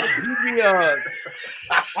 Gigi,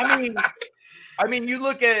 I mean, you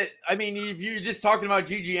look at, I mean, if you're just talking about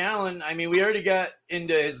Gigi Allen, I mean, we already got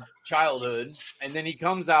into his childhood, and then he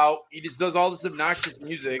comes out, he just does all this obnoxious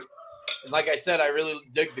music. And like I said, I really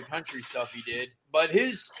dig the country stuff he did, but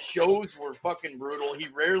his shows were fucking brutal. He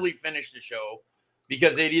rarely finished the show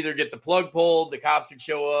because they'd either get the plug pulled, the cops would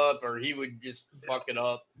show up, or he would just fuck it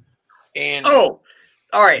up. And Oh,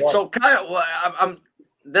 all right. What? So Kyle, I'm.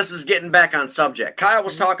 This is getting back on subject. Kyle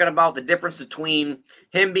was Mm-hmm. talking about the difference between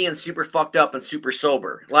him being super fucked up and super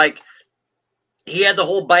sober. Like he had the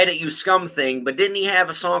whole "bite at you scum" thing, but didn't he have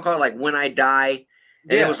a song called like "When I Die"?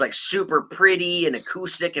 And it was like super pretty and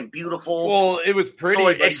acoustic and beautiful. Well, it was pretty.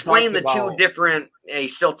 So But explain the two different. He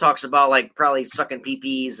still talks about like probably sucking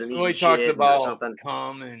peepees and eating he talks shit or about something.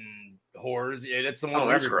 cum and whores. Yeah, that's the one Oh,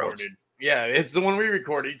 we that's recorded. gross. Yeah, it's the one we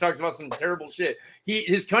recorded. He talks about some terrible shit.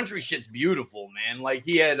 His country shit's beautiful, man. Like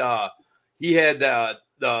he had the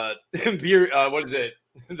beer. What is it?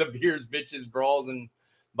 The beers, bitches, brawls, and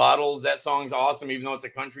bottles. That song's awesome, even though it's a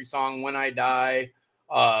country song. When I Die.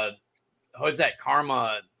 What's that?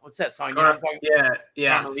 Karma. What's that song? You know what I'm talking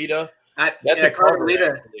Yeah. Carmelita. That's a cover,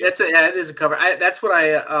 Carmelita. actually. It is a cover. That's what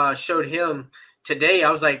I showed him today.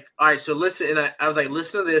 I was like, all right, so listen, and I was like,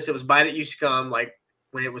 listen to this. It was "Bite It You Scum," like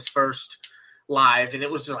when it was first live, and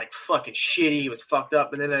it was just like fucking shitty. It was fucked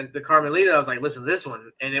up. And then the Carmelita, I was like, listen to this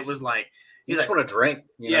one, and it was like, You he's just like, want to drink.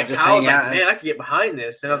 yeah. Just Kyle was hang like, out. man, I could get behind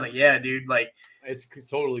this, and I was like, yeah, dude, like It's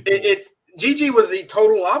totally cool. it. Gigi was the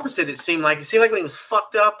total opposite. It seemed like when he was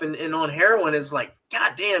fucked up and on heroin, it's like,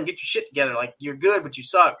 God damn, get your shit together. Like you're good, but you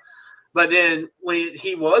suck. But then when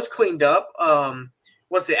he was cleaned up,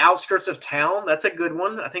 what's the Outskirts of Town? That's a good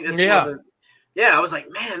one. I think that's one of the, I was like,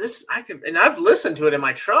 man, and I've listened to it in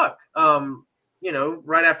my truck.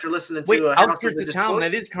 Right after listening to Outskirts of Town.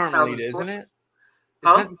 That is Carmelita, isn't it?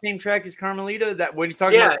 Huh? Isn't that the same track as Carmelita? That when you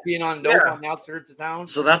talk about being on dope on the outskirts of town.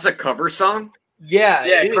 So that's a cover song. Yeah, it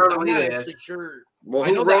is. I'm not Carmelita, actually sure. Well, I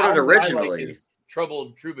who know wrote the it album that I like originally? is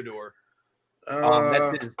Troubled Troubadour. Uh,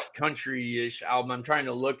 That's his country-ish album. I'm trying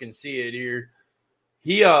to look and see it here.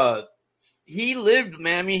 He lived,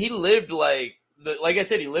 man. I mean, he lived like I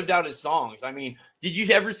said, he lived out his songs. I mean, did you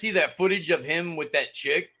ever see that footage of him with that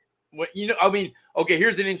chick? What I mean, okay,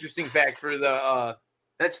 here's an interesting fact for the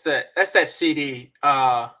that's that CD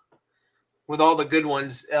with all the good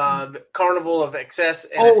ones. Carnival of Excess.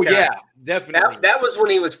 And definitely. That was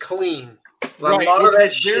when he was clean. Right, a lot of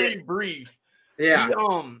that very shit. brief. Yeah.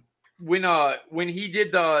 When he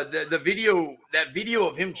did the video, that video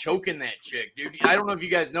of him choking that chick, dude. I don't know if you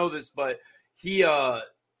guys know this, but do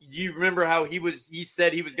you remember how he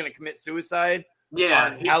said he was going to commit suicide?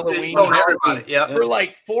 Yeah, on Halloween. He told everybody. Yeah, for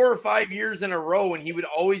like 4 or 5 years in a row, and he would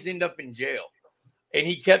always end up in jail. And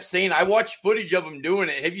he kept saying, "I watched footage of him doing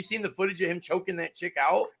it. Have you seen the footage of him choking that chick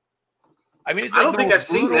out?" I mean, it's like I don't think I've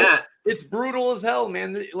seen that. It's brutal as hell,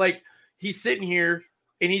 man. Like he's sitting here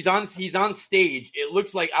and he's on stage. It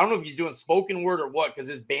looks like, I don't know if he's doing spoken word or what, because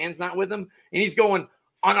his band's not with him. And he's going,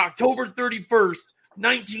 on October 31st,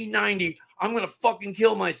 1990, I'm going to fucking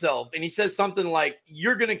kill myself. And he says something like,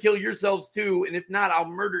 you're going to kill yourselves too. And if not, I'll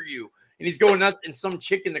murder you. And he's going nuts. And some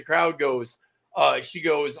chick in the crowd goes, she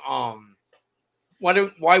goes,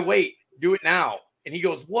 why wait? Do it now. And he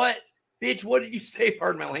goes, what? Bitch, what did you say?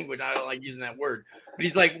 Pardon my language. I don't like using that word. But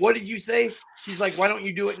he's like, what did you say? She's like, why don't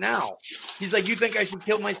you do it now? He's like, you think I should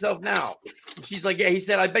kill myself now? And she's like, yeah. He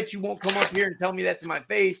said, I bet you won't come up here and tell me that to my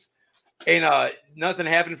face. And nothing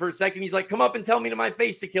happened for a second. He's like, come up and tell me to my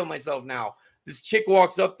face to kill myself now. This chick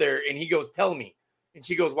walks up there and he goes, tell me. And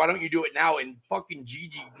she goes, why don't you do it now? And fucking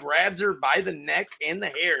Gigi grabs her by the neck and the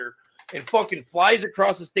hair and fucking flies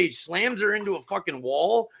across the stage, slams her into a fucking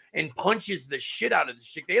wall, and punches the shit out of the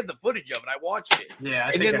chick. They had the footage of it. I watched it.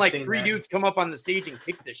 Yeah, and then like three dudes come up on the stage and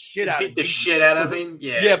kick the shit out of him. Beat the shit out of him.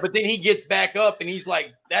 Yeah. Yeah, but then he gets back up and he's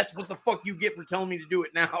like, that's what the fuck you get for telling me to do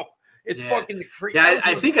it now. It's fucking the crazy. Yeah,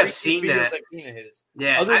 I think I've seen that. I've seen of his.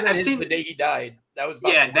 Yeah, Other than I've seen the day he died. That was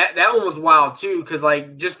that one was wild too, because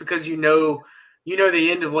like just because you know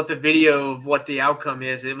the end of what the video of what the outcome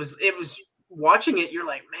is, it was watching it. You're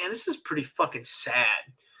like, man, this is pretty fucking sad.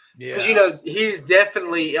 Yeah, because he's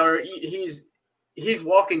definitely he's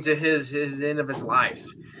walking to his end of his life.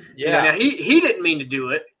 Yeah, now he didn't mean to do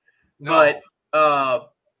it, but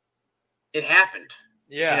it happened.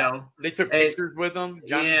 Yeah, they took pictures with him.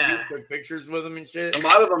 Johnny took pictures with him and shit. A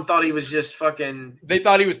lot of them thought he was just fucking. They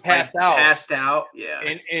thought he was passed out. Passed out, yeah.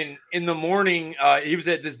 And in the morning, he was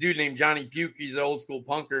at this dude named Johnny Puke. He's an old school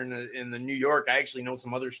punker in the New York. I actually know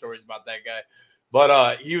some other stories about that guy.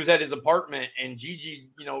 But he was at his apartment, and Gigi,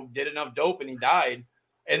 did enough dope, and he died.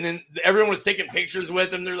 And then everyone was taking pictures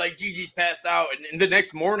with him. They're like, Gigi's passed out. And the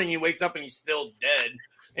next morning, he wakes up and he's still dead.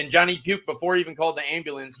 And Johnny Puke, before he even called the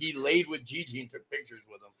ambulance, he laid with Gigi and took pictures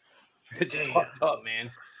with him. It's fucked up, man.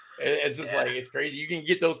 It's just like, it's crazy. You can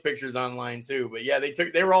get those pictures online too. But yeah,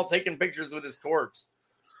 they were all taking pictures with his corpse.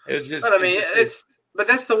 It's just. But I mean, but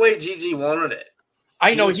that's the way Gigi wanted it.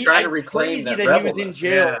 I know he's trying to reclaim crazy that he was in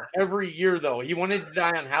jail Yeah. every year though. He wanted to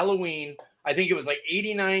die on Halloween. I think it was like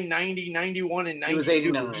 89, 90, 91, and 92. He was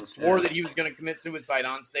 89. He swore that he was going to commit suicide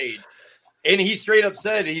on stage. And he straight up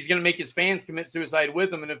said he's going to make his fans commit suicide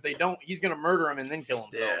with him. And if they don't, he's going to murder him and then kill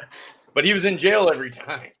himself. Yeah. But he was in jail every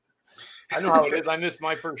time. I know how it is. I missed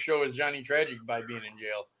my first show as Johnny Tragic by being in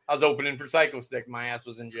jail. I was opening for Psycho Stick. My ass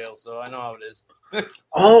was in jail, so I know how it is.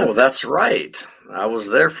 Oh, that's right. I was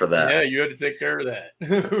there for that. Yeah, you had to take care of that.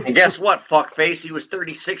 And guess what, fuckface? He was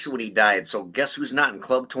 36 when he died. So guess who's not in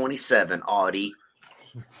Club 27? Audie.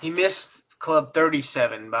 He missed Club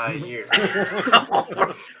 37 by a year.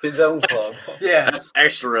 His own club. Yeah. That's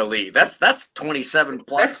extra elite. That's 27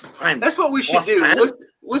 plus times. That's what we should plus do. 10.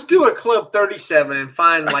 Let's do a Club 37 and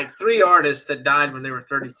find like 3 artists that died when they were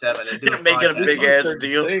 37 and do a Make it a podcast. big ass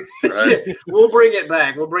deal. Right. We'll bring it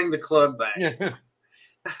back. We'll bring the club back. Yeah.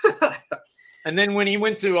 And then when he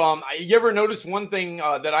went to you ever notice one thing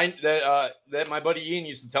that my buddy Ian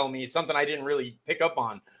used to tell me, something I didn't really pick up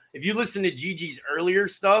on. If you listen to Gigi's earlier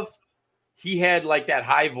stuff, he had like that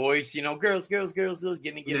high voice, you know, girls,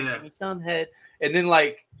 give me some head. And then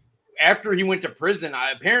like after he went to prison,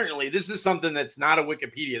 apparently this is something that's not a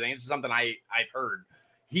Wikipedia thing. This is something I've heard.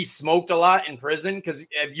 He smoked a lot in prison because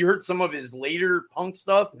have you heard some of his later punk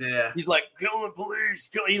stuff? Yeah. He's like, kill the police.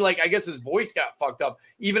 He I guess his voice got fucked up.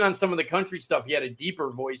 Even on some of the country stuff, he had a deeper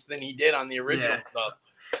voice than he did on the original stuff.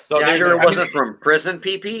 So I'm sure it wasn't from prison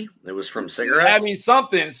PP. It was from cigarettes. I mean,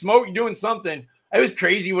 doing something. It was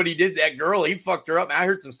crazy what he did to that girl. He fucked her up. I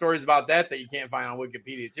heard some stories about that you can't find on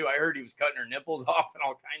Wikipedia too. I heard he was cutting her nipples off and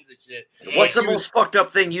all kinds of shit. What's the most fucked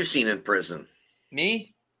up thing you've seen in prison?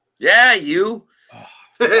 Me? Yeah, you.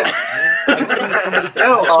 No,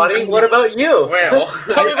 Audie, what about you? Well,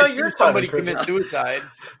 Tell me about your time somebody in prison. commit suicide.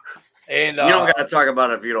 And You don't got to talk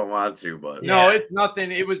about it if you don't want to, but no, it's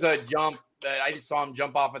nothing. It was a jump that I just saw him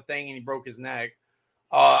jump off a thing and he broke his neck.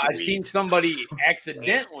 I've seen somebody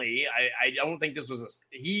accidentally. I don't think this was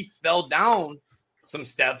he fell down some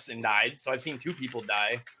steps and died. So I've seen 2 people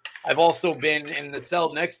die. I've also been in the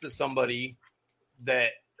cell next to somebody that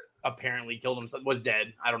apparently killed himself, was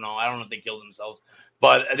dead. I don't know if they killed themselves,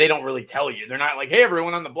 but they don't really tell you. They're not like, hey,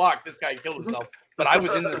 everyone on the block, this guy killed himself. But I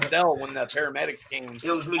was in the cell when the paramedics came.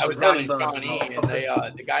 I was down in Shawnee,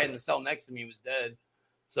 and the guy in the cell next to me was dead.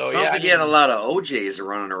 So sounds like you had a lot of OJs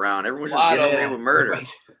running around. Everyone's just getting away with murder.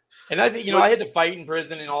 And I think, I had to fight in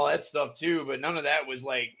prison and all that stuff too, but none of that was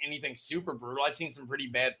like anything super brutal. I've seen some pretty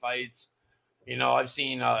bad fights. I've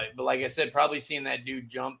seen, but like I said, probably seeing that dude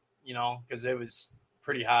jump, because it was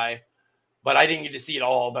pretty high. But I didn't get to see it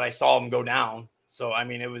all, but I saw him go down. So, I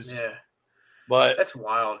mean, it was. Yeah. But that's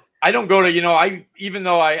wild. I don't go to, even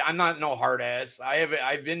though I'm not no hard ass,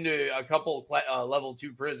 I've been to a couple level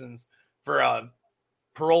 2 prisons for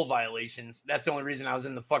parole violations. That's the only reason I was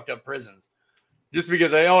in the fucked up prisons. Just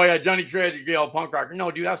because Johnny Tragic, punk rocker.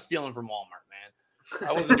 No, dude, I was stealing from Walmart, man.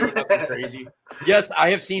 I wasn't doing nothing crazy. Yes, I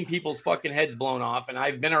have seen people's fucking heads blown off, and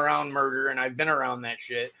I've been around murder, and I've been around that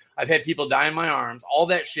shit. I've had people die in my arms, all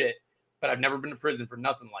that shit, but I've never been to prison for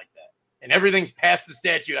nothing like that. And everything's past the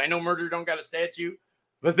statute. I know murder don't got a statute,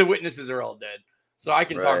 but the witnesses are all dead. So I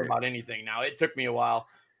can talk about anything now. It took me a while,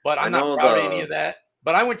 but I'm not proud of any of that.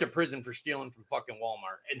 But I went to prison for stealing from fucking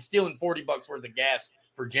Walmart and stealing $40 worth of gas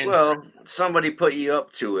for gin. Well, somebody put you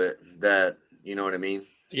up to it. That, you know what I mean?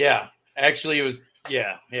 Yeah, actually, it was.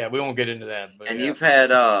 Yeah. We won't get into that. But and you've had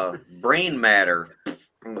brain matter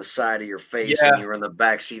on the side of your face when you were in the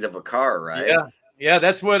back seat of a car, right? Yeah.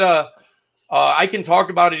 That's what. I can talk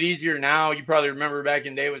about it easier now. You probably remember back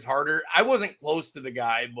in the day it was harder. I wasn't close to the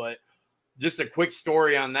guy, but just a quick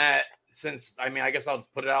story on that. Since I guess I'll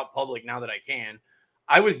just put it out public now that I can.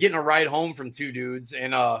 I was getting a ride home from 2 dudes,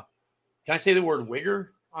 and can I say the word wigger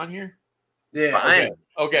on here? Yeah. Fine.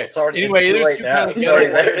 Okay. It's already anyway, it's too late now.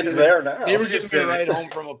 It's there now. They were just getting a ride home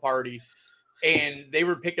from a party, and they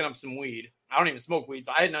were picking up some weed. I don't even smoke weed,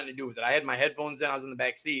 so I had nothing to do with it. I had my headphones in. I was in the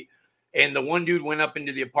back seat, and the one dude went up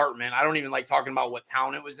into the apartment. I don't even like talking about what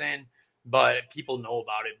town it was in, but people know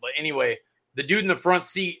about it. But anyway, the dude in the front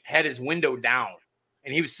seat had his window down,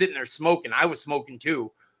 and he was sitting there smoking. I was smoking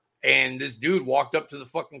too. And this dude walked up to the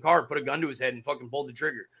fucking car, put a gun to his head, and fucking pulled the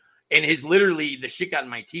trigger. And the shit got in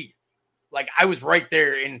my teeth. Like, I was right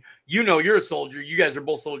there. And you're a soldier. You guys are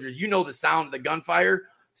both soldiers. You know the sound of the gunfire.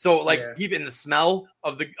 So like Yeah. even the smell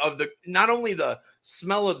of the not only the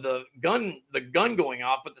smell of the gun going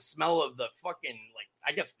off, but the smell of the fucking, like,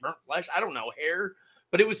 I guess burnt flesh, I don't know, hair,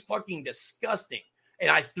 but it was fucking disgusting. And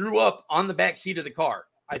I threw up on the back seat of the car.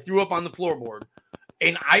 I threw up on the floorboard.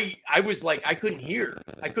 And I was like, I couldn't hear.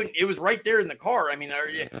 It was right there in the car. I mean,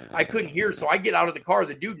 I couldn't hear. So I get out of the car.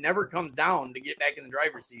 The dude never comes down to get back in the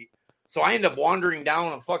driver's seat. So I end up wandering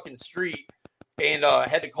down a fucking street and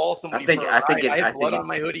had to call somebody. I had blood on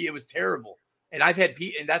my hoodie. It was terrible. And I've had,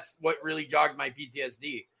 and that's what really jogged my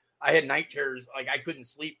PTSD. I had night terrors. Like, I couldn't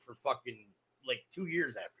sleep for fucking like 2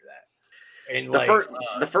 years after that. And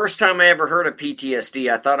the first time I ever heard of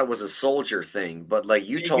PTSD, I thought it was a soldier thing. But like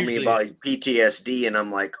you told me about PTSD, and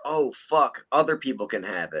I'm like, oh fuck, other people can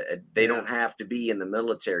have it. They don't have to be in the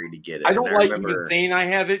military to get it. I don't like even saying I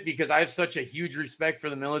have it because I have such a huge respect for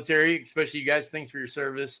the military, especially you guys. Thanks for your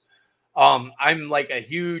service. I'm like a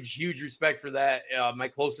huge respect for that. My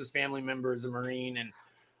closest family member is a Marine, and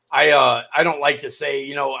I don't like to say,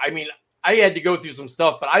 you know, I mean, I had to go through some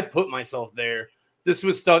stuff, but I put myself there. This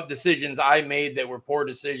was decisions I made that were poor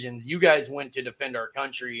decisions. You guys went to defend our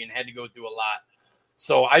country and had to go through a lot.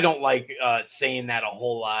 So I don't like saying that a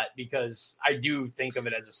whole lot because I do think of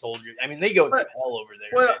it as a soldier. I mean, they go through hell over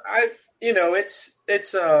there. Well, it's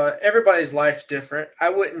everybody's life's different. I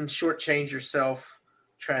wouldn't shortchange yourself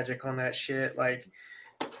tragic on that shit. Like,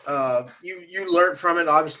 you learned from it.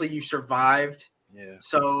 Obviously, you survived. Yeah.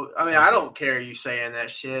 So, I mean, I don't care you saying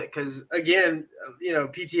that shit because, again,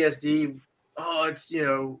 PTSD, it's,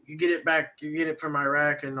 you get it back, you get it from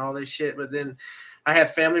Iraq and all this shit. But then I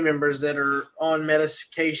have family members that are on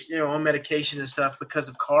medication and stuff because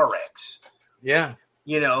of car wrecks. Yeah.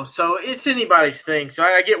 So it's anybody's thing. So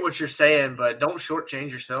I get what you're saying, but don't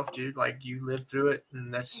shortchange yourself, dude. Like, you lived through it,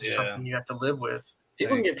 and that's just something you have to live with.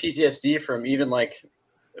 People can get PTSD from even like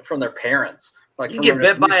from their parents. Like, you can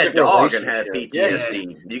get bit by a dog and have PTSD. Yeah.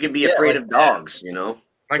 You can be afraid of dogs,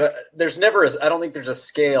 But there's never I don't think there's a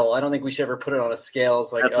scale. I don't think we should ever put it on a scale.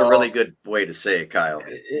 It's like, that's a really good way to say it, Kyle.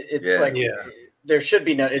 There should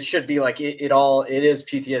be it should be like it is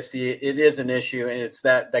PTSD. It is an issue, and it's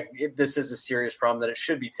this is a serious problem that it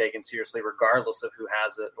should be taken seriously, regardless of who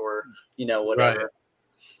has it or whatever. Right.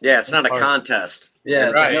 Yeah, it's not a contest.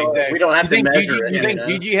 Yeah, right. Exactly. We don't have to measure it. You think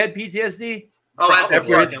Gigi had PTSD? Oh,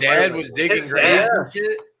 after his dad was digging graves and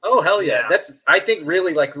shit. Oh, hell yeah. That's, I think,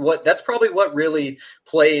 really that's probably what really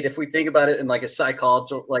played, if we think about it in like a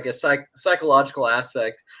psychological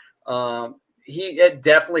aspect. He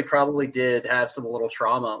definitely probably did have some little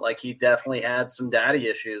trauma. Like, he definitely had some daddy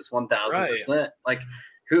issues, 1,000%. Like,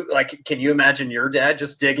 can you imagine your dad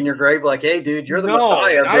just digging your grave like, hey, dude, you're the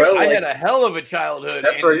Messiah, bro? I had a hell of a childhood.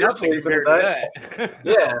 That's where you're sleeping tonight.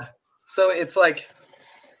 Yeah. So it's like,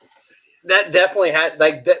 that definitely had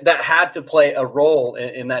that had to play a role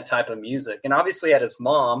in that type of music. And obviously had his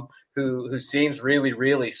mom who seems really,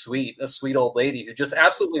 really sweet, a sweet old lady who just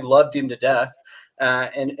absolutely loved him to death.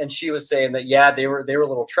 And she was saying that, they were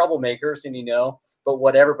little troublemakers and, but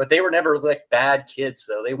whatever, but they were never like bad kids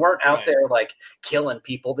though. They weren't out there like killing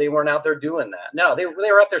people. They weren't out there doing that. No, they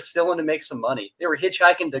were out there stealing to make some money. They were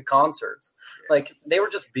hitchhiking to concerts. Like, they were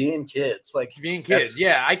just being kids, like being kids.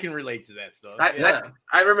 Yeah. I can relate to that stuff.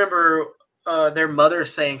 I remember their mother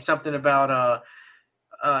saying something about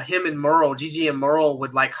him and Merle, Gigi and Merle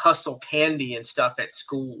would like hustle candy and stuff at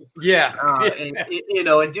school. Yeah.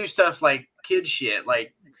 And do stuff like kid shit.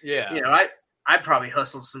 Like, I probably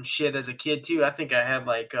hustled some shit as a kid too. I think I had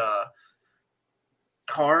like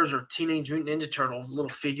cars or Teenage Mutant Ninja Turtle little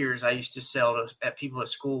figures I used to sell at people at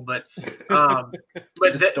school. But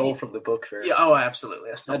stole from the book fair. Yeah, oh, absolutely.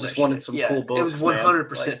 I just wanted some cool books. It was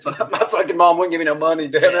 100%. Like, my fucking mom wouldn't give me no money,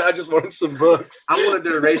 damn it. I just wanted some books. I wanted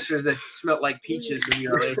the erasers that smelled like peaches when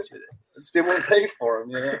you were into it. Still wouldn't pay for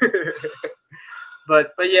them,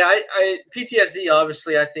 But yeah, I PTSD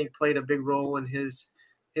obviously I think played a big role in his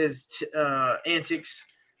antics.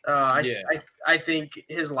 I think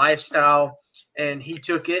his lifestyle, and he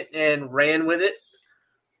took it and ran with it.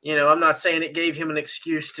 I'm not saying it gave him an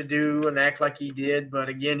excuse to do and act like he did, but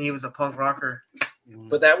again, he was a punk rocker.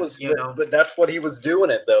 But that was, but that's what he was doing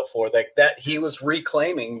it though for. Like, that he was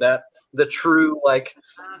reclaiming that the true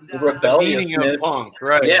rebelliousness. Punk,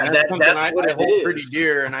 right? Yeah, that's what I hold pretty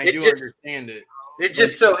dear, and I do understand it. It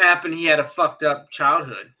just so happened he had a fucked up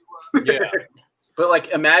childhood. Yeah. But like,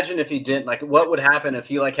 imagine if he didn't. Like, what would happen if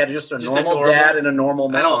he like had just a normal dad and a normal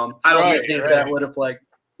mom? I don't think that would have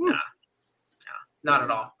not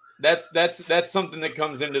at all. That's something that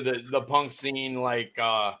comes into the punk scene, like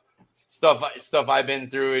stuff I've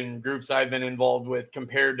been through and groups I've been involved with,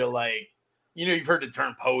 compared to like, you've heard the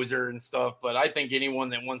term poser and stuff, but I think anyone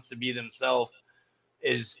that wants to be themselves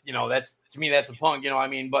is, that's to me, that's a punk, what I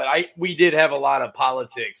mean? But we did have a lot of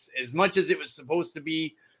politics, as much as it was supposed to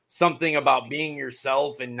be something about being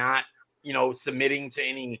yourself and not, submitting to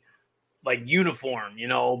any like uniform,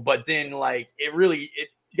 but then like it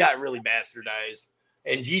got really bastardized,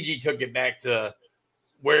 and Gigi took it back to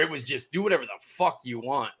where it was just do whatever the fuck you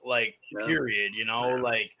want, like period,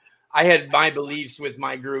 like I had my beliefs with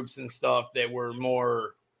my groups and stuff that were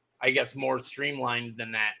more, I guess, more streamlined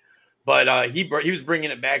than that. But he was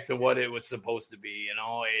bringing it back to what it was supposed to be, and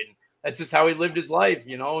that's just how he lived his life.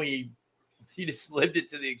 He just lived it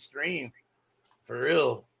to the extreme, for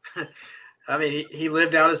real. I mean, he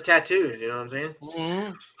lived out his tattoos. You know what I'm saying?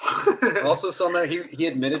 Mm-hmm. Also, somewhere he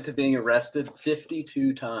admitted to being arrested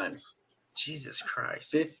 52 times. Jesus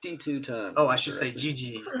Christ. 52 times. Oh, I should say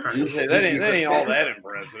Gigi. That ain't all that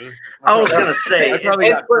impressive. I was going to say, I probably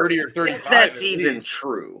got 30 or 35. if that's at even least.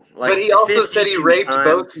 true. But he also said he 52 raped times.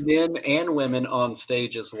 both men and women on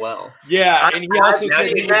stage as well. Yeah, and he also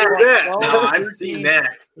said he was 12, I've seen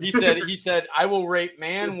that. He said, I will rape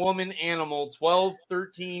man, woman, animal, 12,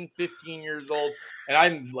 13, 15 years old. And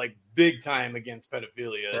I'm like big time against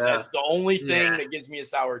pedophilia. Yeah. That's the only thing that gives me a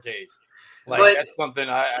sour taste. Like, But- that's something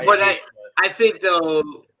I think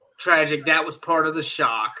though, tragic. That was part of the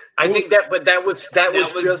shock. I think that was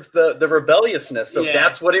just the rebelliousness of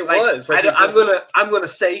that's what it was. Like I'm gonna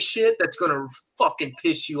say shit that's gonna fucking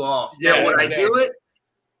piss you off. Yeah, now, would I do it?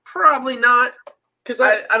 Probably not. Because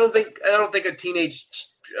I don't think a teenage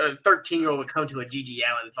 13-year-old would come to a Gigi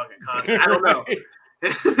Allen fucking concert. I don't know.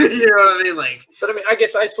 You know what I mean? Like, but I mean, I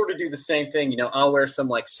guess I sort of do the same thing. I'll wear some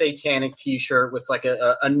like satanic T-shirt with like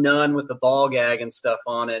a nun with the ball gag and stuff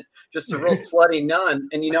on it, just a real slutty nun.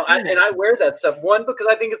 And I wear that stuff because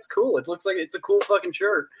I think it's cool. It looks like it's a cool fucking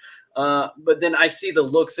shirt. But then I see the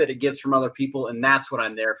looks that it gets from other people, and that's what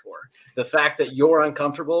I'm there for. The fact that you're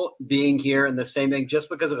uncomfortable being here and the same thing just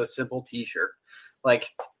because of a simple T-shirt, like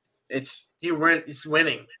it's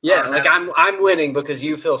winning. Yeah, like I'm winning because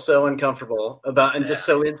you feel so uncomfortable about and just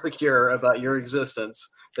so insecure about your existence.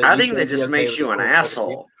 I think that just makes you an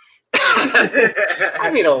asshole. I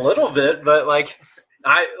mean, a little bit, but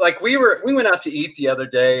we went out to eat the other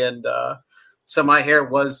day, and so my hair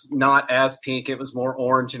was not as pink; it was more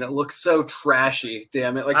orange, and it looked so trashy.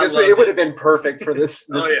 Damn it! Like it would have been perfect for this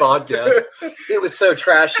podcast. It was so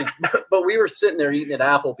trashy, but we were sitting there eating at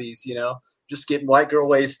Applebee's, just getting white girl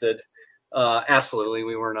wasted. Absolutely,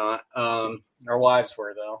 we were not. Our wives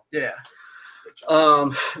were though. Yeah. I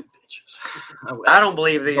don't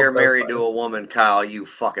believe that you're married to a woman, Kyle. You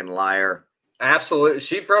fucking liar. Absolutely,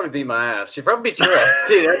 she'd probably beat my ass. She'd probably beat your ass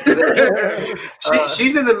too.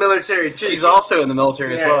 She's in the military too. She's also in the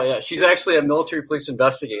military as well. Yeah, she's actually a military police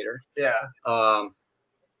investigator. Yeah.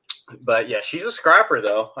 But yeah, she's a scrapper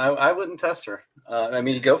though. I wouldn't test her. I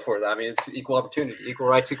mean, you go for it. I mean, it's equal opportunity, equal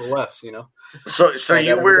rights, equal lefts. So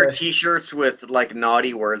you wear T-shirts with like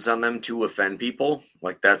naughty words on them to offend people?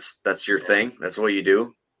 Like that's your thing? That's what you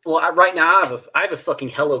do? Well, right now I have a fucking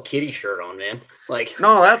Hello Kitty shirt on, man. Like,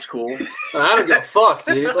 no, that's cool. I don't give a fuck,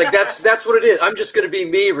 dude. Like that's what it is. I'm just gonna be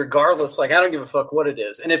me regardless. Like, I don't give a fuck what it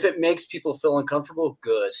is. And if it makes people feel uncomfortable,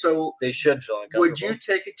 good. So they should feel uncomfortable. Would you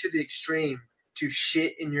take it to the extreme to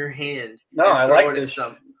shit in your hand? No, I like this.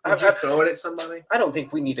 Would you throw it at somebody? I don't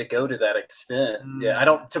think we need to go to that extent. Yeah, I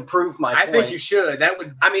don't to prove my point. I think you should. That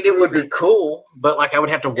would. I mean, it would be cool, but like I would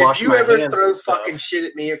have to wash my hands. If you ever throw fucking shit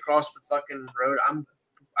at me across the fucking road, I'm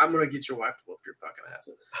gonna get your wife to whoop your fucking ass.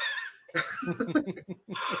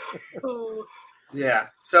 Yeah.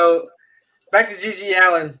 So back to Gigi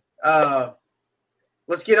Allen.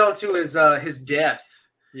 Let's get on to his death.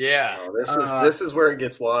 Yeah. Oh, this is where it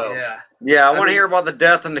gets wild. Yeah. I want to hear about the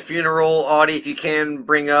death and the funeral. Audie, if you can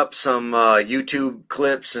bring up some YouTube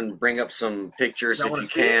clips and bring up some pictures if you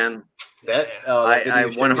can. I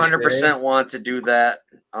 100% want to do that.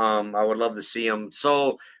 I would love to see him.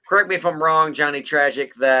 So correct me if I'm wrong, Johnny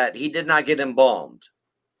Tragic, that he did not get embalmed.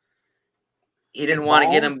 He didn't want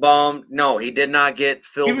to get embalmed. No, he did not get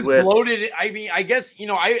filled with. He was bloated. I mean, I guess,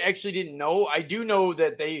 I actually didn't know. I do know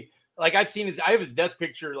that I have his death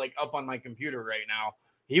picture like up on my computer right now.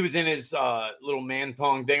 He was in his little man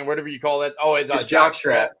thong thing, whatever you call that. Oh, his jock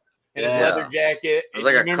strap. And his leather jacket. It was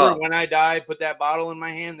like remember cup. When I die, put that bottle in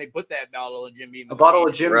my hand. They put that bottle of Jim Beam. A bottle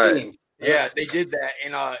of Jim Beam. Yeah, they did that,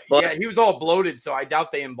 and he was all bloated, so I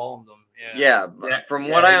doubt they embalmed him. Yeah, from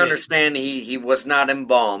what I understand, he was not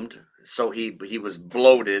embalmed, so he was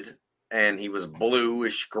bloated and he was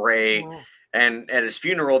bluish gray. And at his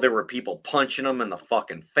funeral, there were people punching him in the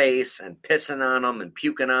fucking face and pissing on him and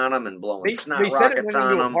puking on him and blowing snot rockets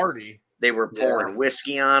on him. They were pouring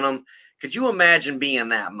whiskey on him. Could you imagine being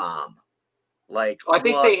that mom? Like, I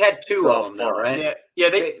think what they had two the of them, though, fuck? right? Yeah,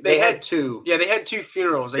 They had two. Yeah, they had two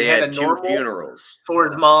funerals. They had had a two normal funerals. for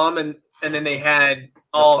his mom, and then they had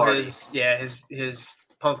all party. his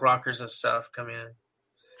punk rockers and stuff come in.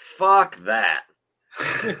 Fuck that.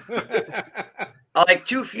 Like,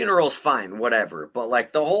 two funerals, fine, whatever. But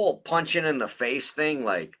like the whole punching in the face thing,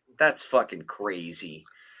 like, that's fucking crazy.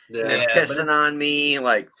 Yeah. And pissing on me,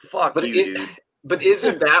 like, fuck But you, dude. But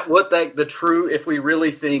isn't that what the true? If we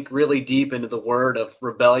really think really deep into the word of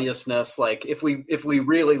rebelliousness, like if we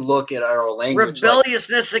really look at our language,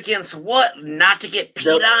 Rebelliousness against what? Not to get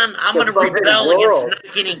peed on? I'm the going to fucking rebel world. against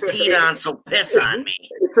not getting peed on, so piss on me.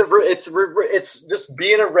 it's just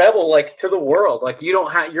being a rebel, like to the world. Like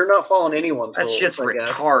you're not following anyone's That rules. shit's I guess.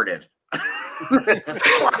 retarded.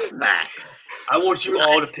 Fuck that. I want you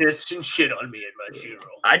all to piss and shit on me at my funeral.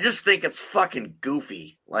 I just think it's fucking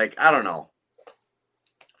goofy. Like, I don't know.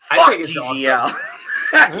 I Fuck think it's GGL.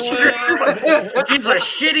 awesome. He's a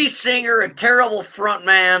shitty singer, a terrible front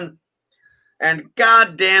man, and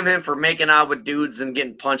goddamn him for making out with dudes and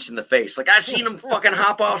getting punched in the face. Like, I seen him fucking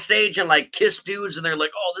hop off stage and like kiss dudes, and they're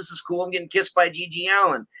like, "Oh, this is cool. I'm getting kissed by GG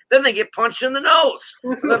Allin." Then they get punched in the nose.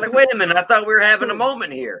 And they're like, "Wait a minute, I thought we were having a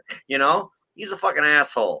moment here." You know, he's a fucking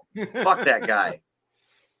asshole. Fuck that guy.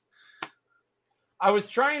 I was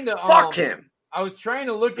trying to Fuck him. I was trying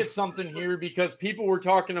to look at something here because people were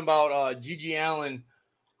talking about GG Allin,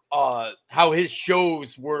 how his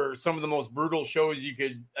shows were some of the most brutal shows you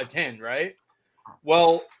could attend, right?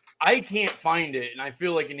 Well, I can't find it, and I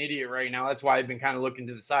feel like an idiot right now. That's why I've been kind of looking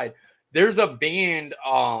to the side. There's a band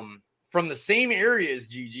from the same area as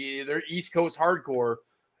GG. They're East Coast hardcore,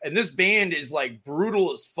 and this band is like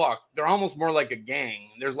brutal as fuck. They're almost more like a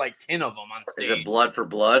gang. There's like 10 of them on stage. Is it Blood for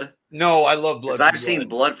Blood? No, I love Blood. Because I've seen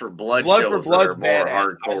Blood for Blood Blood shows for Blood's that are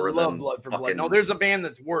more badass. hardcore I love than Blood for fucking... Blood. No, there's a band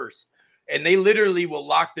that's worse. And they literally will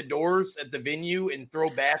lock the doors at the venue and throw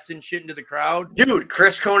bats and shit into the crowd. Dude,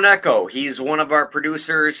 Chris Koneko, he's one of our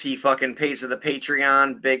producers. He fucking pays to the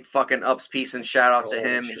Patreon. Big fucking ups piece and shout out to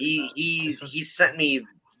him. He sent me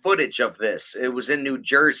footage of this. It was in New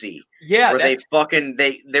Jersey. Yeah, where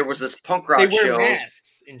there was this punk rock they wear show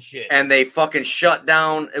masks and shit. and they fucking shut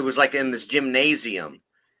down. It was like in this gymnasium.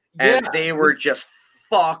 And they were just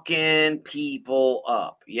fucking people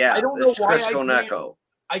up. Yeah, I don't know why Chris Koneko.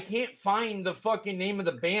 I can't find the fucking name of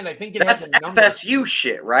the band. I think That's FSU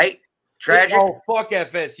shit, right? Tragic. Oh, fuck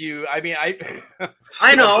FSU. I mean,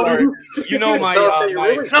 I know. Sorry. You know my,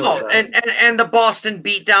 no, and the Boston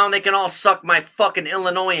beatdown. They can all suck my fucking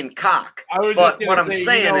Illinoisan cock. I was but just what say, I'm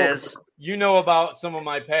saying is, you know about some of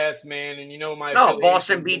my past, man, and you know my. No,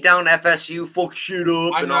 Boston beatdown, FSU, fuck shit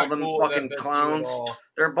up, I'm and all not them cool with fucking FSU clowns. at all.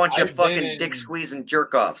 They're a bunch of I've been fucking dick squeezing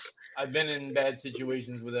jerk offs. I've been in bad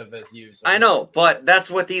situations with FSU. So. I know, but that's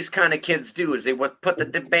what these kind of kids do: is they would put the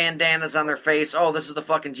bandanas on their face. Oh, this is the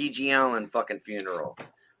fucking GG Allin fucking funeral.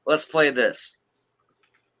 Let's play this.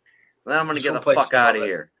 Then I'm gonna get the fuck out of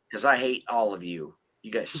here because I hate all of you.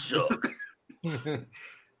 You guys suck.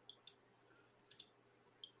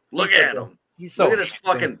 Look at him. He's so Look at his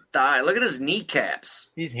fucking thigh. Look at his kneecaps.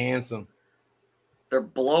 He's handsome. They're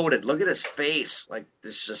bloated. Look at his face. Like,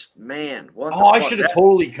 this just, man. What? Oh, I should have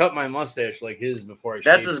totally cut my mustache like his before I.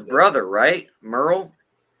 That's his brother, right? Merle.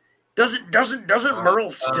 Doesn't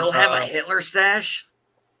Merle still have a Hitler stash?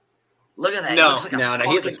 Look at that. No, he looks like no.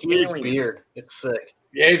 He's a huge beard. It's sick.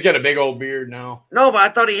 Yeah, he's got a big old beard now. No, but I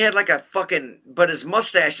thought he had like a fucking. But his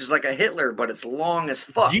mustache is like a Hitler, but it's long as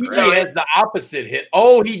fuck. GG right? has the opposite hit.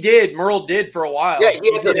 Oh, he did. Merle did for a while. Yeah,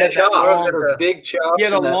 he had the chops, big chops. He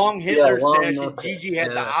had a long Hitler stash, and mustache. GG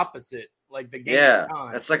had the opposite, like the Genghis Yeah,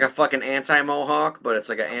 Khan. it's like a fucking anti-Mohawk, but it's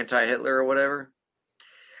like an anti-Hitler or whatever.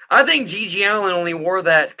 I think GG Allin only wore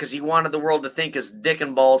that because he wanted the world to think his dick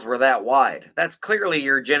and balls were that wide. That's clearly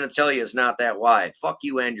your genitalia is not that wide. Fuck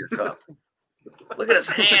you and your cup. Look at his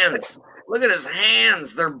hands. Look at his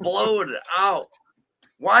hands. They're bloated out.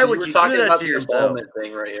 Why would you do that to yourself?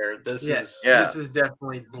 Thing right here. This is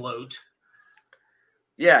definitely bloat.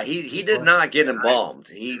 Yeah, he did not get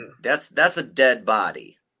embalmed. That's a dead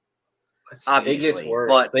body. Obviously, it gets worse.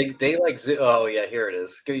 But they like. Oh yeah, here it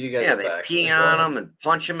is. You guys. Yeah, they pee on him and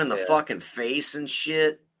punch him in the fucking face and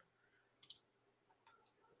shit.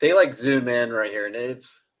 They like zoom in right here, and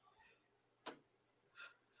it's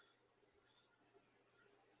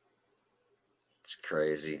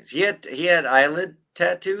crazy. He had eyelid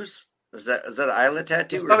tattoos. Is that an eyelid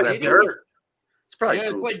tattoo? It's probably dirt. It's probably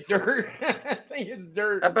it's like dirt. I think it's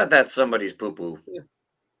dirt. I bet that's somebody's poo poo. Yeah.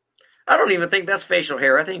 I don't even think that's facial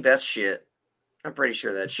hair. I think that's shit. I'm pretty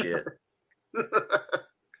sure that's shit.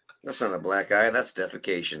 That's not a black eye. That's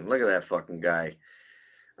defecation. Look at that fucking guy.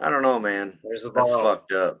 I don't know, man. There's the ball. That's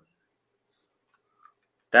fucked up.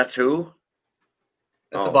 That's who?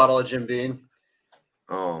 That's a Oh. bottle of Jim Beam.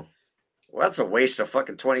 Oh. Well, that's a waste of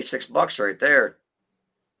fucking $26 right there.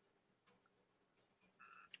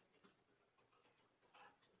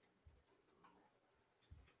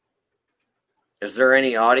 Is there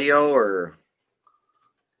any audio or?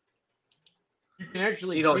 You can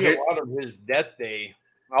actually You don't see hear- a lot of his death day.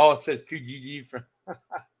 Oh, it says 2GG from.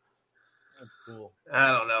 That's cool.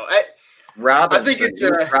 I don't know. Robinson. I think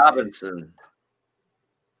it's Robinson.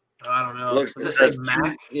 I don't know. Looks- Does it it say says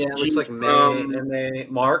Mac? Yeah, it G looks like from-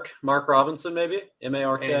 Mark Robinson, maybe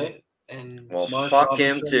MARK. And Well, Mark fuck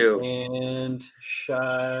him Robinson too. And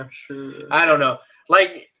Shire. I don't know.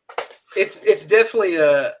 Like, it's definitely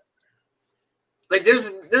a like.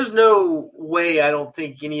 There's no way I don't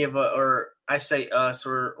think any of us, or I say us,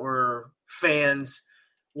 or fans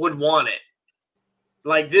would want it.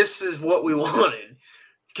 Like, this is what we wanted.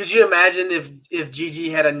 Could you imagine if Gigi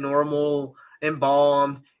had a normal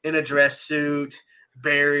embalmed in a dress suit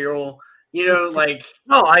burial? You know, like.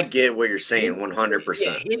 No, I get what you're saying, Yeah,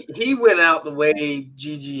 100%. he went out the way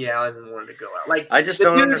Gigi Allen wanted to go out. Like, I just the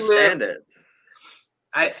don't dude understand lived- it.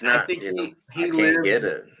 I It's not. think You know, he I can't lived. get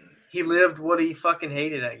it. He lived what he fucking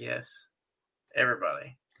hated. I guess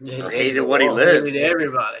everybody Yeah, I hated what he all. lived. hated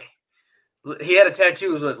everybody. He had a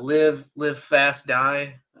tattoo. It was what live fast,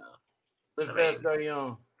 die. Live I fast, mean- die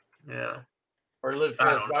young. Yeah. Or live I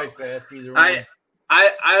fast, don't die know. fast. Either I-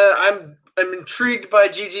 one. I'm intrigued by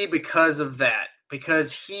Gigi because of that.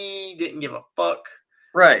 Because he didn't give a fuck,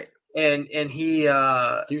 Right. and he He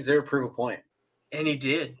was there to prove a point. and he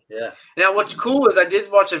did. Yeah. Now, what's cool is I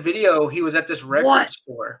did watch a video. He was at this record What?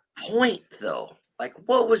 store. Point though. Like,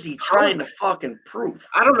 what was he trying to fucking prove?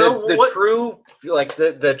 I don't know The what. true, like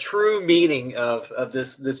the true meaning of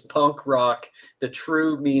this punk rock, the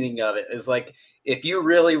true meaning of it is like, if you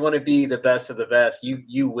really want to be the best of the best,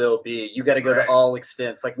 you will be. You got to go Right. to all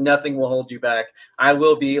extents. Like, nothing will hold you back. I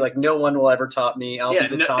will be. Like, no one will ever top me. I'll Yeah,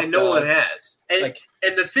 be the top and no dog. one has. And Like,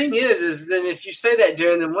 and the thing is then if you say that,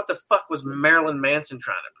 Darren, then what the fuck was Marilyn Manson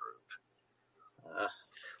trying to prove?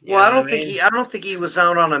 You Well, know I don't what think mean? I don't think he was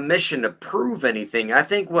out on a mission to prove anything. I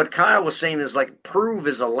think what Kyle was saying is like prove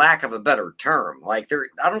is a lack of a better term. Like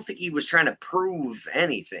I don't think he was trying to prove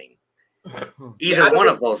anything. Either I don't one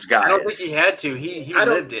think- of those guys. I don't think he had to. He I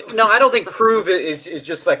lived don't. it. No, I don't think prove is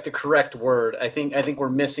just like the correct word. I think we're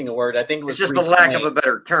missing a word. I think it was It's just a lack of a reclaim.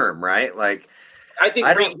 better term, right? Like I think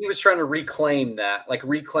I don't- he was trying to reclaim that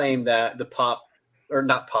the pop, or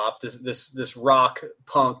not pop, this rock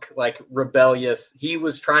punk, like rebellious. He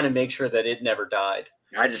was trying to make sure that it never died.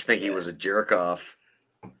 I just think he was a jerk off.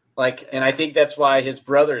 Like, and I think that's why his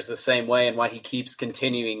brother's the same way, and why he keeps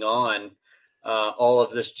continuing on all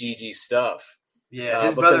of this GG stuff. Yeah,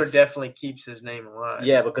 his because- brother definitely keeps his name alive.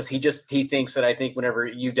 Yeah, because he thinks that, I think whenever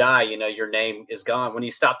you die, your name is gone. When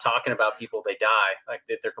you stop talking about people, they die, like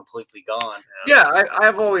that they're completely gone. Yeah,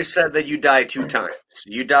 I've always said that you die 2 times.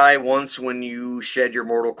 You die once when you shed your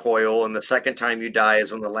mortal coil, and the second time you die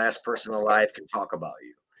is when the last person alive can talk about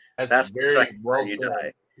you. That's the very second well time you said.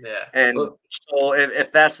 die. Yeah. And so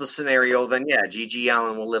if that's the scenario, then yeah, Gigi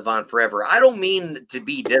Allen will live on forever. I don't mean to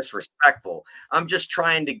be disrespectful. I'm just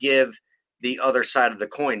trying to give the other side of the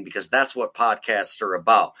coin because that's what podcasts are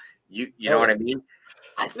about. You know what I mean?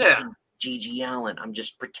 I fucking Gigi Allen. I'm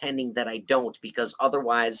just pretending that I don't because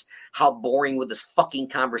otherwise, how boring would this fucking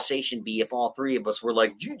conversation be if all three of us were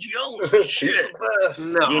like, Gigi Allen's the shit.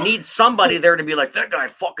 No. You need somebody there to be like, that guy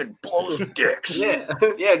fucking blows dicks.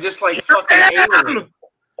 Yeah, just like fucking aliens.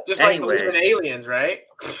 Just like Anyway. believing aliens, right?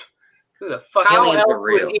 Who the fuck? How Aliens are else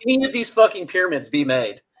would real. any of these fucking pyramids be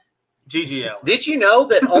made? Gigi Allen. Did you know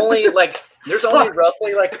that only there's only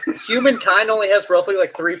roughly humankind only has roughly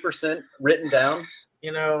 3% written down?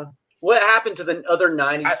 You know, What happened to the other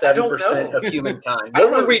 97% know. of humankind? I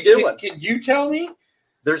don't What were know. we doing? Can you tell me?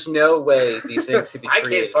 There's no way these things could be I can't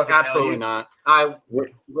created. fucking tell Absolutely you. not.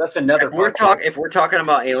 That's another. If we're talking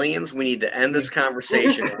about aliens, we need to end this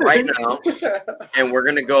conversation right now, and we're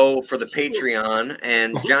gonna go for the Patreon.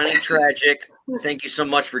 And Johnny Tragic, thank you so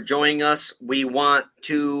much for joining us. We want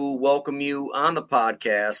to welcome you on the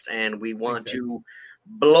podcast, and we want to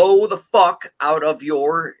blow the fuck out of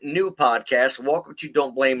your new podcast. Welcome to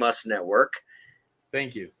Don't Blame Us Network.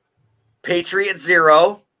 Thank you. Patriot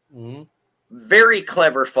Zero. Mm-hmm. Very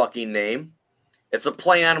clever fucking name. It's a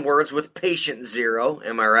play on words with Patient Zero.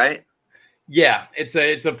 Am I right? Yeah, it's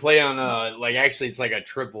a play on actually it's like a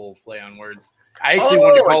triple play on words. I actually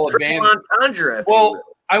wanted to call a band. Entendre, if you Well, will.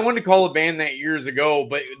 I wanted to call a band that years ago,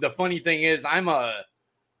 but the funny thing is, I'm a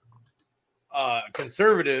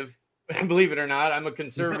conservative. Believe it or not, I'm a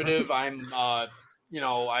conservative. I'm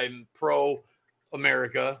I'm pro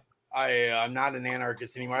America. I'm not an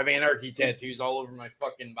anarchist anymore. I have anarchy tattoos all over my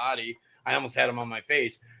fucking body. I almost had them on my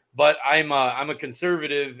face. But I'm a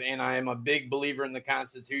conservative, and I am a big believer in the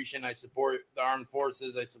Constitution. I support the armed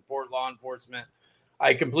forces. I support law enforcement.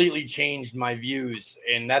 I completely changed my views,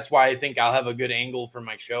 and that's why I think I'll have a good angle for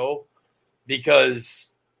my show,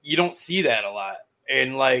 because you don't see that a lot.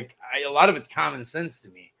 And like a lot of it's common sense to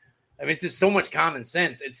me. I mean, it's just so much common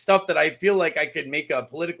sense. It's stuff that I feel like I could make a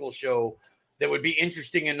political show that would be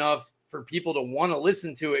interesting enough for people to want to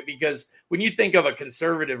listen to it. Because when you think of a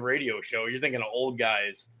conservative radio show, you're thinking of old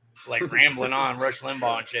guys like rambling on, Rush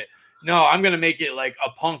Limbaugh and shit. No, I'm going to make it like a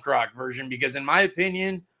punk rock version, because in my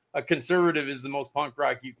opinion, a conservative is the most punk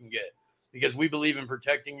rock you can get, because we believe in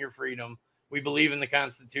protecting your freedom. We believe in the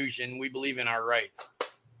Constitution. We believe in our rights.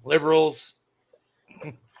 Liberals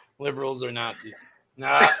are Nazis.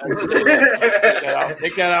 Nah,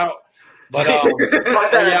 take that out. But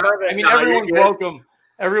yeah, I mean, everyone's welcome.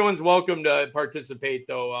 Everyone's welcome to participate,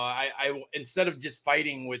 though. I instead of just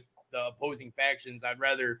fighting with the opposing factions, I'd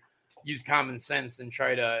rather use common sense and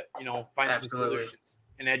try to, find some solutions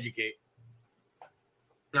and educate.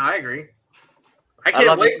 No, I agree. I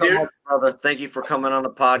can't wait, dude. Much, brother. Thank you for coming on the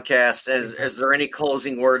podcast. Is there any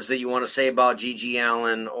closing words that you want to say about GG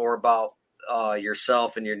Allin or about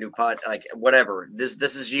yourself and your new pod? Like whatever. This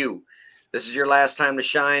is you. This is your last time to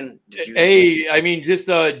shine. Hey, I mean, just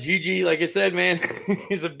GG, like I said, man,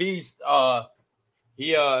 he's a beast.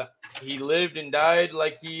 He lived and died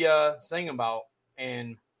like he sang about,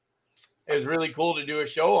 and it was really cool to do a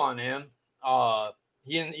show on him.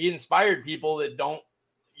 He inspired people that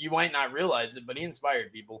you might not realize it, but he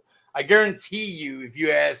inspired people. I guarantee you, if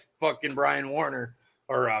you ask fucking Brian Warner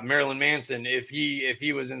or Marilyn Manson if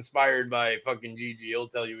he was inspired by fucking Gigi, he'll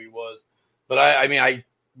tell you he was. But I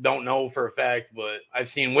don't know for a fact, but I've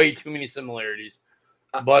seen way too many similarities.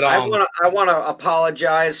 But I want to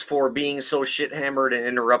apologize for being so shit hammered and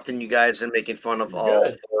interrupting you guys and making fun of all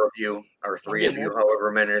four of you or three of you,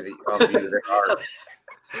 however many of you there are.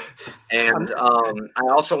 And I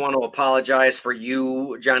also want to apologize for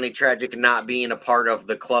you, Johnny Tragic, not being a part of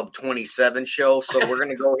the Club 27 show. So we're going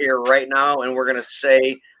to go here right now, and we're going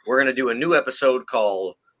to do a new episode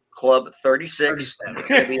called Club 36. It's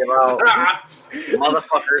going to be about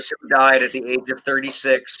motherfuckers who died at the age of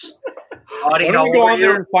 36. Audie, why don't we go on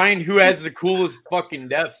there and find who has the coolest fucking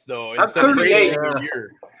deaths, though? I'm 38.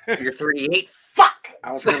 You're 38? Fuck!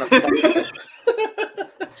 I was going to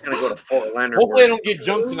It's gonna go to Fort Leonard. Hopefully, I don't get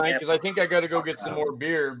jumped tonight, because I think I got to go get some more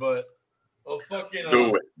beer. But I'll fucking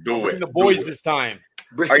do it. The boys this time.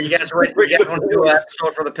 Are you guys ready? You guys want to do an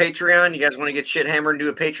episode for the Patreon? You guys want to get shit hammered and do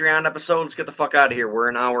a Patreon episode? Let's get the fuck out of here. We're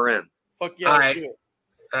an hour in. Fuck yeah! All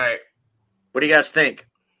right. What do you guys think?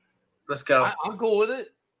 Let's go. I'm cool with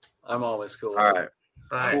it. I'm always cool. All right.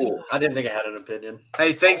 Cool. I didn't think I had an opinion.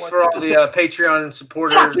 Hey, thanks for all the Patreon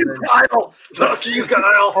supporters. Fuck you, Kyle. Fuck you,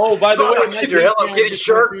 Kyle. Oh, by the way, Hello Kitty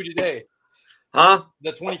shirt today. Huh?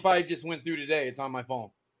 The 25 just went through today. It's on my phone.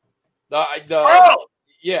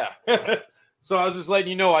 Yeah. So I was just letting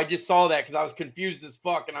you know. I just saw that because I was confused as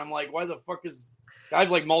fuck, and I'm like, why the fuck is? I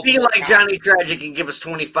have like multiple. Be like Johnny Tragic and give us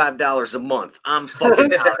 $25 a month. I'm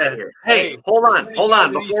fucking out of here. Hey, hold on.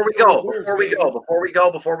 Before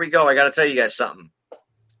we go, I got to tell you guys something.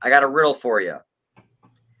 I got a riddle for you.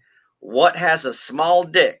 What has a small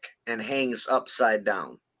dick and hangs upside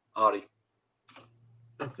down? Audie.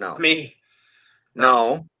 No. Me.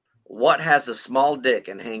 No. What has a small dick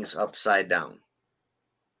and hangs upside down?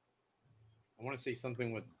 I want to say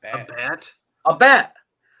something with bat. A bat? A bat.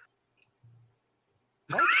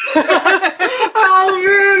 Oh,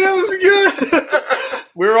 man, that was good.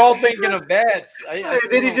 We were all thinking of bats.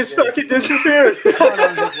 Then he just fucking disappeared.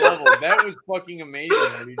 That was fucking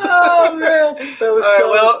amazing. Oh, man. That was all right,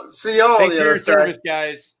 well, see y'all. Thanks for your service,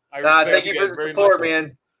 guys. I respect thank you guys for the very support, much.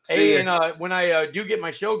 man. Hey, and when I do get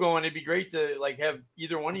my show going, it'd be great to have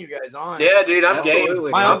either one of you guys on. Yeah, dude, I'm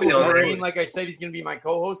game. My uncle Lorraine, like I said, he's going to be my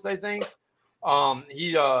co-host, I think.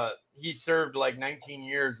 He served like 19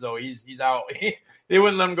 years, though. He's out. They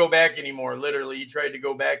wouldn't let him go back anymore. Literally, he tried to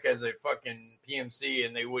go back as a fucking PMC,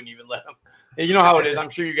 and they wouldn't even let him. And you know how it is. I'm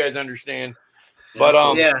sure you guys understand. But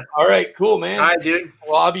yeah. All right, cool, man. All right, dude.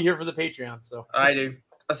 Well, I'll be here for the Patreon. So all right, dude.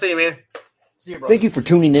 I'll see you, man. See you, bro. Thank you for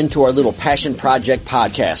tuning in to our little Passion Project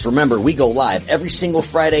podcast. Remember, we go live every single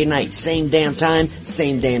Friday night, same damn time,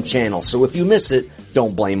 same damn channel. So if you miss it,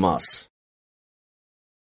 don't blame us.